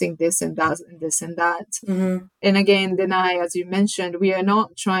experiencing this and that and this and that. And again, Denai, as you mentioned, we're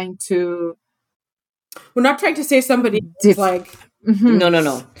not trying to say somebody is like...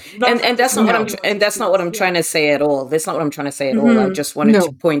 No. And that's not what I'm trying to say at all. That's not what I'm trying to say at all. I just wanted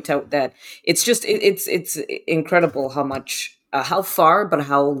to point out that it's just it's incredible how much how far, but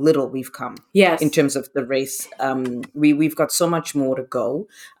how little we've come. Yes. In terms of the race. We've got so much more to go.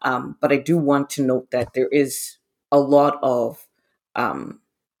 But I do want to note that there is a lot of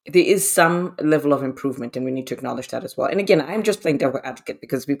there is some level of improvement, and we need to acknowledge that as well. And again, I'm just playing devil advocate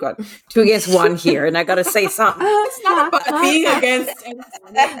because we've got 2 against 1 here, and I got to say something. It's not about being against anyone.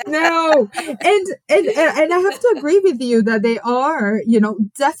 No, and I have to agree with you that they are,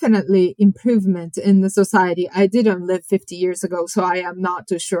 definitely improvement in the society. I didn't live 50 years ago, so I am not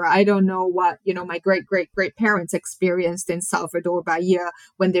too sure. I don't know what my great parents experienced in Salvador Bahia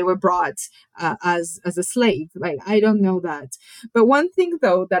when they were brought as a slave. Like, I don't know that. But one thing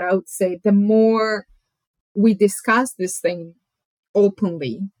though that I would say, the more we discuss this thing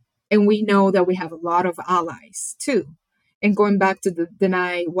openly, and we know that we have a lot of allies too. And going back to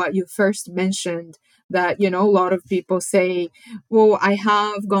Denai, what you first mentioned, that, a lot of people say, well, I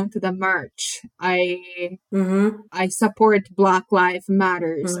have gone to the march. I support Black Lives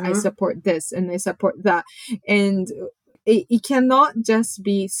Matters. I support this and I support that. And it cannot just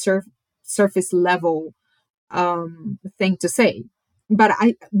be surface level thing to say. But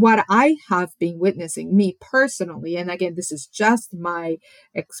what I have been witnessing, me personally, and again, this is just my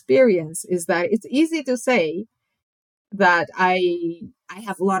experience, is that it's easy to say that I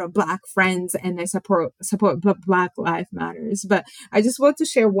have a lot of Black friends and I support Black Lives Matters. But I just want to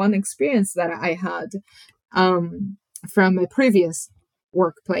share one experience that I had from a previous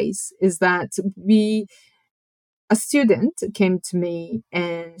workplace, is that a student came to me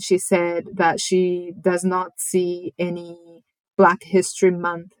and she said that she does not see any Black History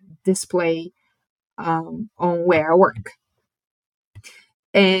Month display on where I work.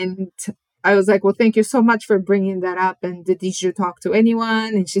 And I was like, well, thank you so much for bringing that up. And did you talk to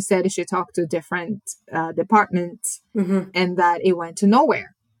anyone? And she said she talked to different departments and that it went to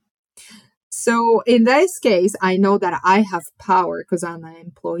nowhere. So in this case, I know that I have power because I'm an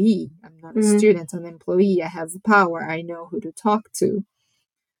employee. I'm not a student, I'm an employee. I have power. I know who to talk to.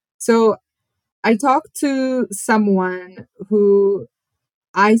 So I talked to someone who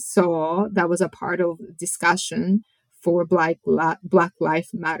I saw that was a part of the discussion for Black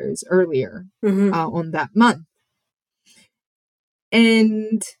Lives Matters earlier on that month.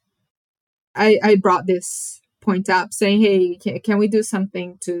 And I brought this point up saying, hey, can we do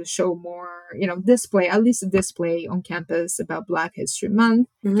something to show more, display, at least a display on campus about Black History Month?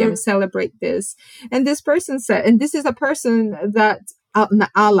 Can we celebrate this? And this person said, and this is a person that's an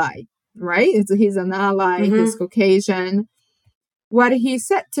ally, right? He's an ally, he's Caucasian. What he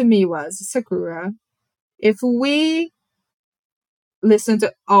said to me was, Sakura, if we listen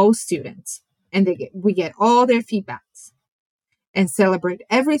to all students and we get all their feedbacks and celebrate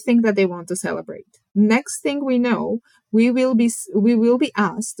everything that they want to celebrate, next thing we know, we will be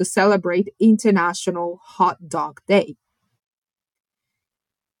asked to celebrate International Hot Dog Day.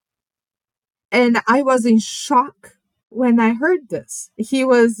 And I was in shock when I heard this. He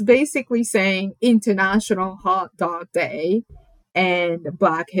was basically saying International Hot Dog Day and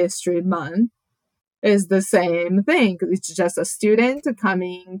Black History Month is the same thing. It's just a student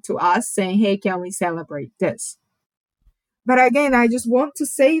coming to us saying, hey, can we celebrate this? But again, I just want to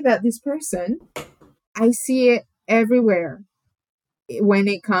say that this person, I see it everywhere when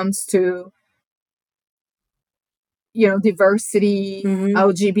it comes to, diversity,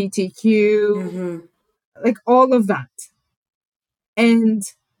 LGBTQ, like all of that. And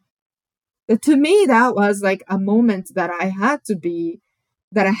to me, that was like a moment that I had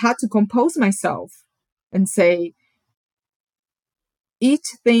to compose myself and say, each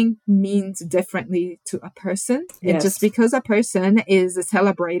thing means differently to a person. Yes. And just because a person is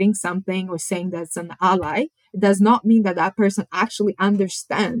celebrating something or saying that's an ally, it does not mean that that person actually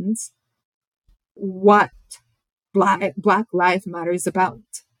understands what Black Lives Matter is about.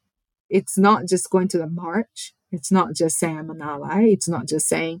 It's not just going to the march. It's not just saying I'm an ally. It's not just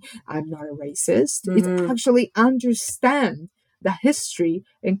saying I'm not a racist. It's actually understand the history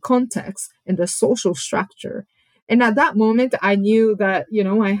and context and the social structure. And at that moment, I knew that,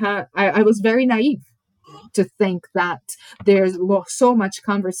 I was very naive to think that there's so much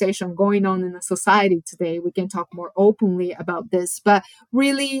conversation going on in the society today. We can talk more openly about this, but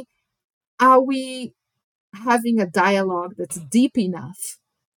really, are we having a dialogue that's deep enough?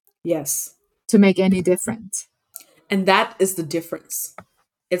 Yes. To make any difference? And that is the difference.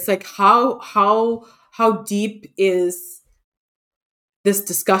 It's like how deep is this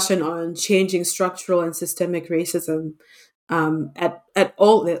discussion on changing structural and systemic racism at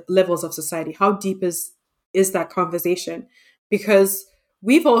all levels of society? How deep is that conversation? Because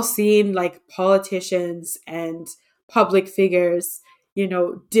we've all seen like politicians and public figures,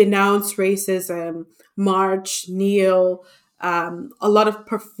 denounce racism, march, kneel, a lot of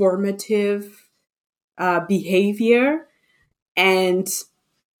performative behavior, and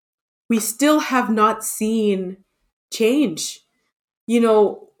we still have not seen change.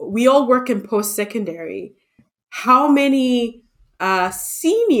 We all work in post-secondary. How many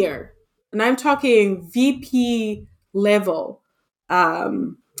senior, and I'm talking VP level,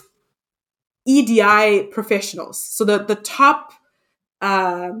 EDI professionals, so the top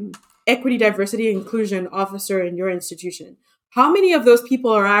equity, diversity, and inclusion officer in your institution, how many of those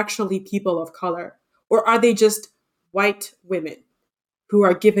people are actually people of color? Or are they just white women who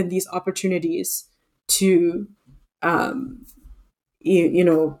are given these opportunities to,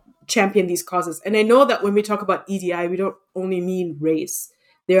 champion these causes? And I know that when we talk about EDI, we don't only mean race.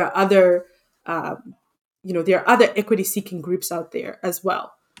 There are other, there are other equity-seeking groups out there as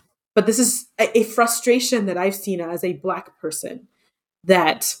well. But this is a frustration that I've seen as a Black person,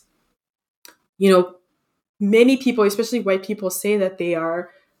 that, many people, especially white people, say that they are,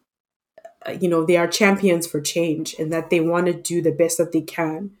 they are champions for change and that they want to do the best that they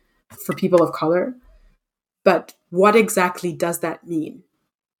can for people of color. But what exactly does that mean?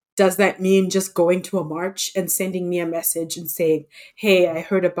 Does that mean just going to a march and sending me a message and saying, hey, I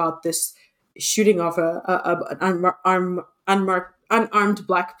heard about this shooting of an unarmed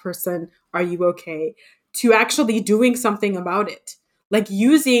Black person. Are you okay? To actually doing something about it, like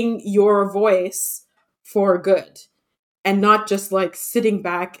using your voice for good, and not just like sitting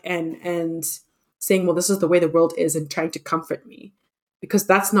back and saying, well, this is the way the world is, and trying to comfort me, because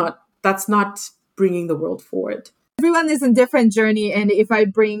that's not bringing the world forward. Everyone is in different journey. And if I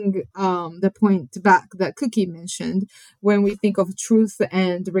bring the point back that Cookie mentioned, when we think of truth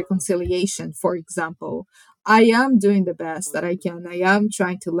and reconciliation, for example, I am doing the best that I can. I am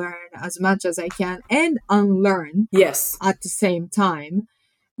trying to learn as much as I can and unlearn. Yes. At the same time.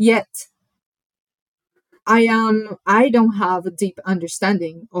 Yet I don't have a deep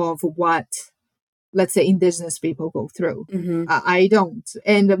understanding of what, let's say, indigenous people go through. I don't.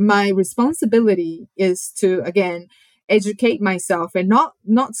 And my responsibility is to, again, educate myself, and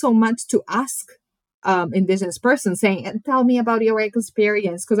not so much to ask indigenous person saying, and tell me about your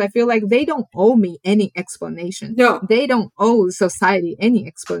experience, because I feel like they don't owe me any explanation. No, they don't owe society any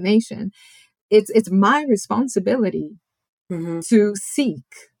explanation. It's my responsibility to seek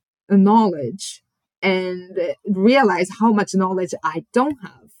knowledge and realize how much knowledge I don't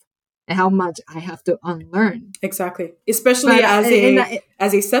have and how much I have to unlearn. Exactly. Especially as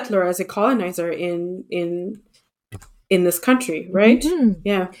a settler, as a colonizer in this country, right?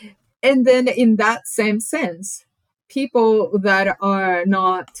 Yeah. And then in that same sense, people that are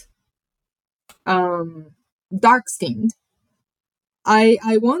not dark-skinned, I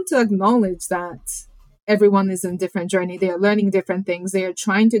want to acknowledge that everyone is in different journey. They are learning different things. They are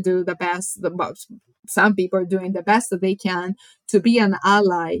trying to do the best. Some people are doing the best that they can to be an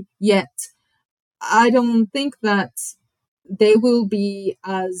ally. Yet, I don't think that they will be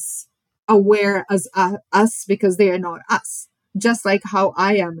as aware as us, because they are not us. Just like how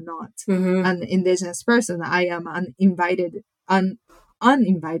I am not an indigenous person. I am an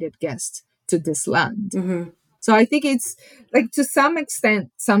uninvited guest to this land. So I think it's like, to some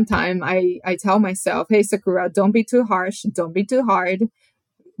extent, sometime I tell myself, hey, Sakura, don't be too harsh. Don't be too hard.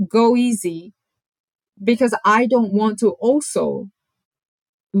 Go easy. Because I don't want to also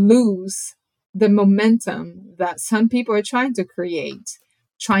lose the momentum that some people are trying to create,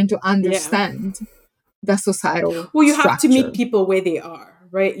 trying to understand the societal Well, you structure. have to meet people where they are,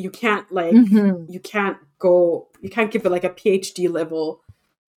 right? You can't you can't give it like a PhD level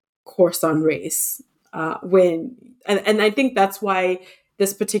course on race. And I think that's why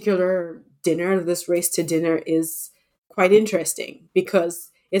this particular dinner, this race to dinner, is quite interesting,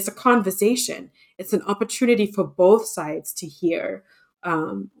 because it's a conversation. It's an opportunity for both sides to hear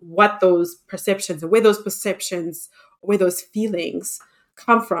what those perceptions, and where those feelings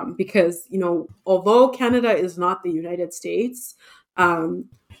come from. Because, although Canada is not the United States,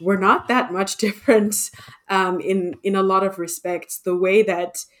 we're not that much different in a lot of respects. The way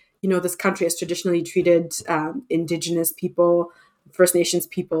that this country has traditionally treated Indigenous people, First Nations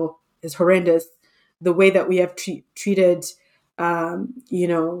people, is horrendous. The way that we have treated,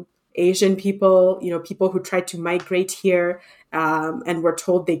 Asian people, people who tried to migrate here and were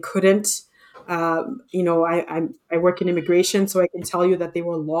told they couldn't. I work in immigration, so I can tell you that there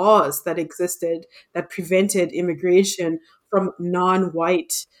were laws that existed that prevented immigration from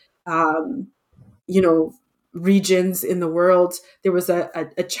non-white, regions in the world. There was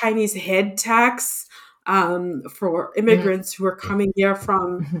a Chinese head tax for immigrants who are coming here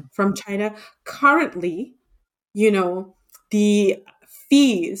from China. Currently, the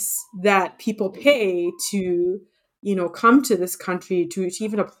fees that people pay to, come to this country to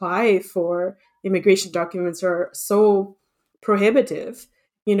even apply for immigration documents are so prohibitive.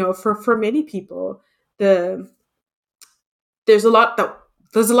 For many people, there's a lot that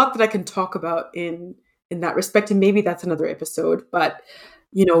I can talk about in that respect, and maybe that's another episode. But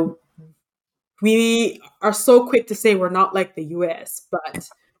we are so quick to say we're not like the US, but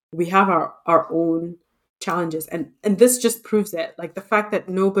we have our own challenges, and this just proves it. Like the fact that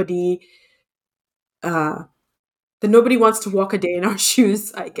nobody wants to walk a day in our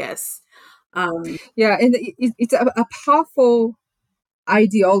shoes, I guess. And it's a powerful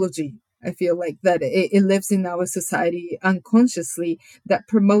ideology. I feel like that it lives in our society unconsciously, that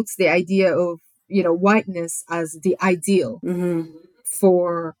promotes the idea of whiteness as the ideal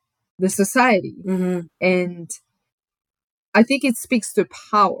for the society. And I think it speaks to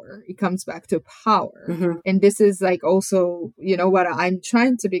power. It comes back to power. And this is like also, what I'm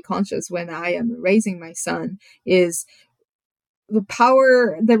trying to be conscious when I am raising my son is the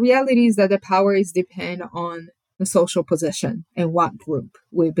power. The reality is that the power is depend on the social position and what group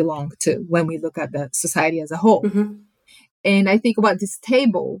we belong to when we look at the society as a whole. And I think about this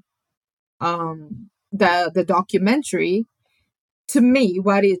table, the documentary, to me,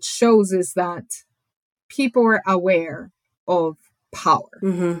 what it shows is that people are aware of power.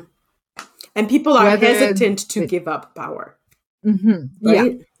 And people are hesitant to give up power.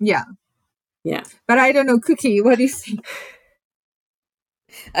 Right? Yeah. But I don't know, Cookie, what do you think?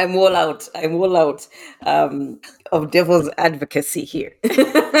 I'm all out of devil's advocacy here.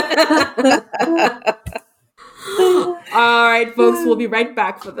 All right, folks, we'll be right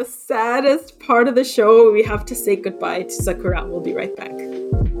back for the saddest part of the show. We have to say goodbye to Sakura. We'll be right back.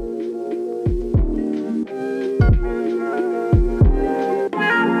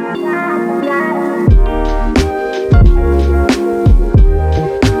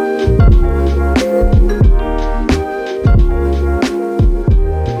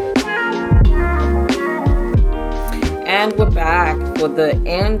 And we're back for the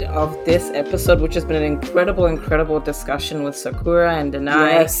end of this episode, which has been an incredible discussion with Sakura and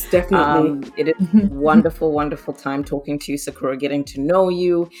Danai. Yes, definitely. It is wonderful time talking to you, Sakura, getting to know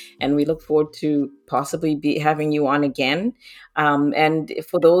you, and we look forward to possibly having you on again. And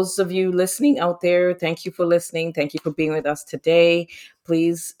for those of you listening out there, thank you for listening. Thank you for being with us today.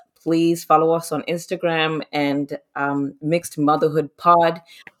 Please follow us on Instagram and Mixed Motherhood Pod,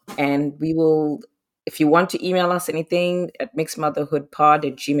 and we will. If you want to email us anything at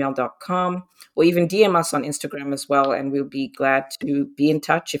mixedmotherhoodpod@gmail.com, or even DM us on Instagram as well, and we'll be glad to be in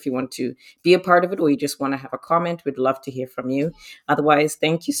touch. If you want to be a part of it, or you just want to have a comment, we'd love to hear from you. Otherwise,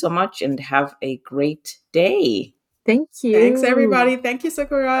 thank you so much and have a great day. Thank you. Thanks, everybody. Thank you,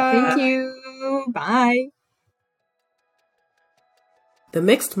 Sakura. Thank you. Bye. The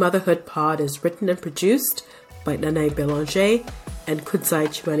Mixed Motherhood Pod is written and produced by Nanae Belanger and Kudzai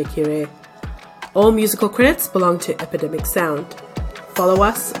Chimanikire. All musical credits belong to Epidemic Sound. Follow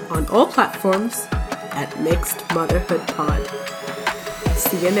us on all platforms at Mixed Motherhood Pod.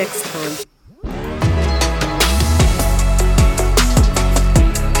 See you next time.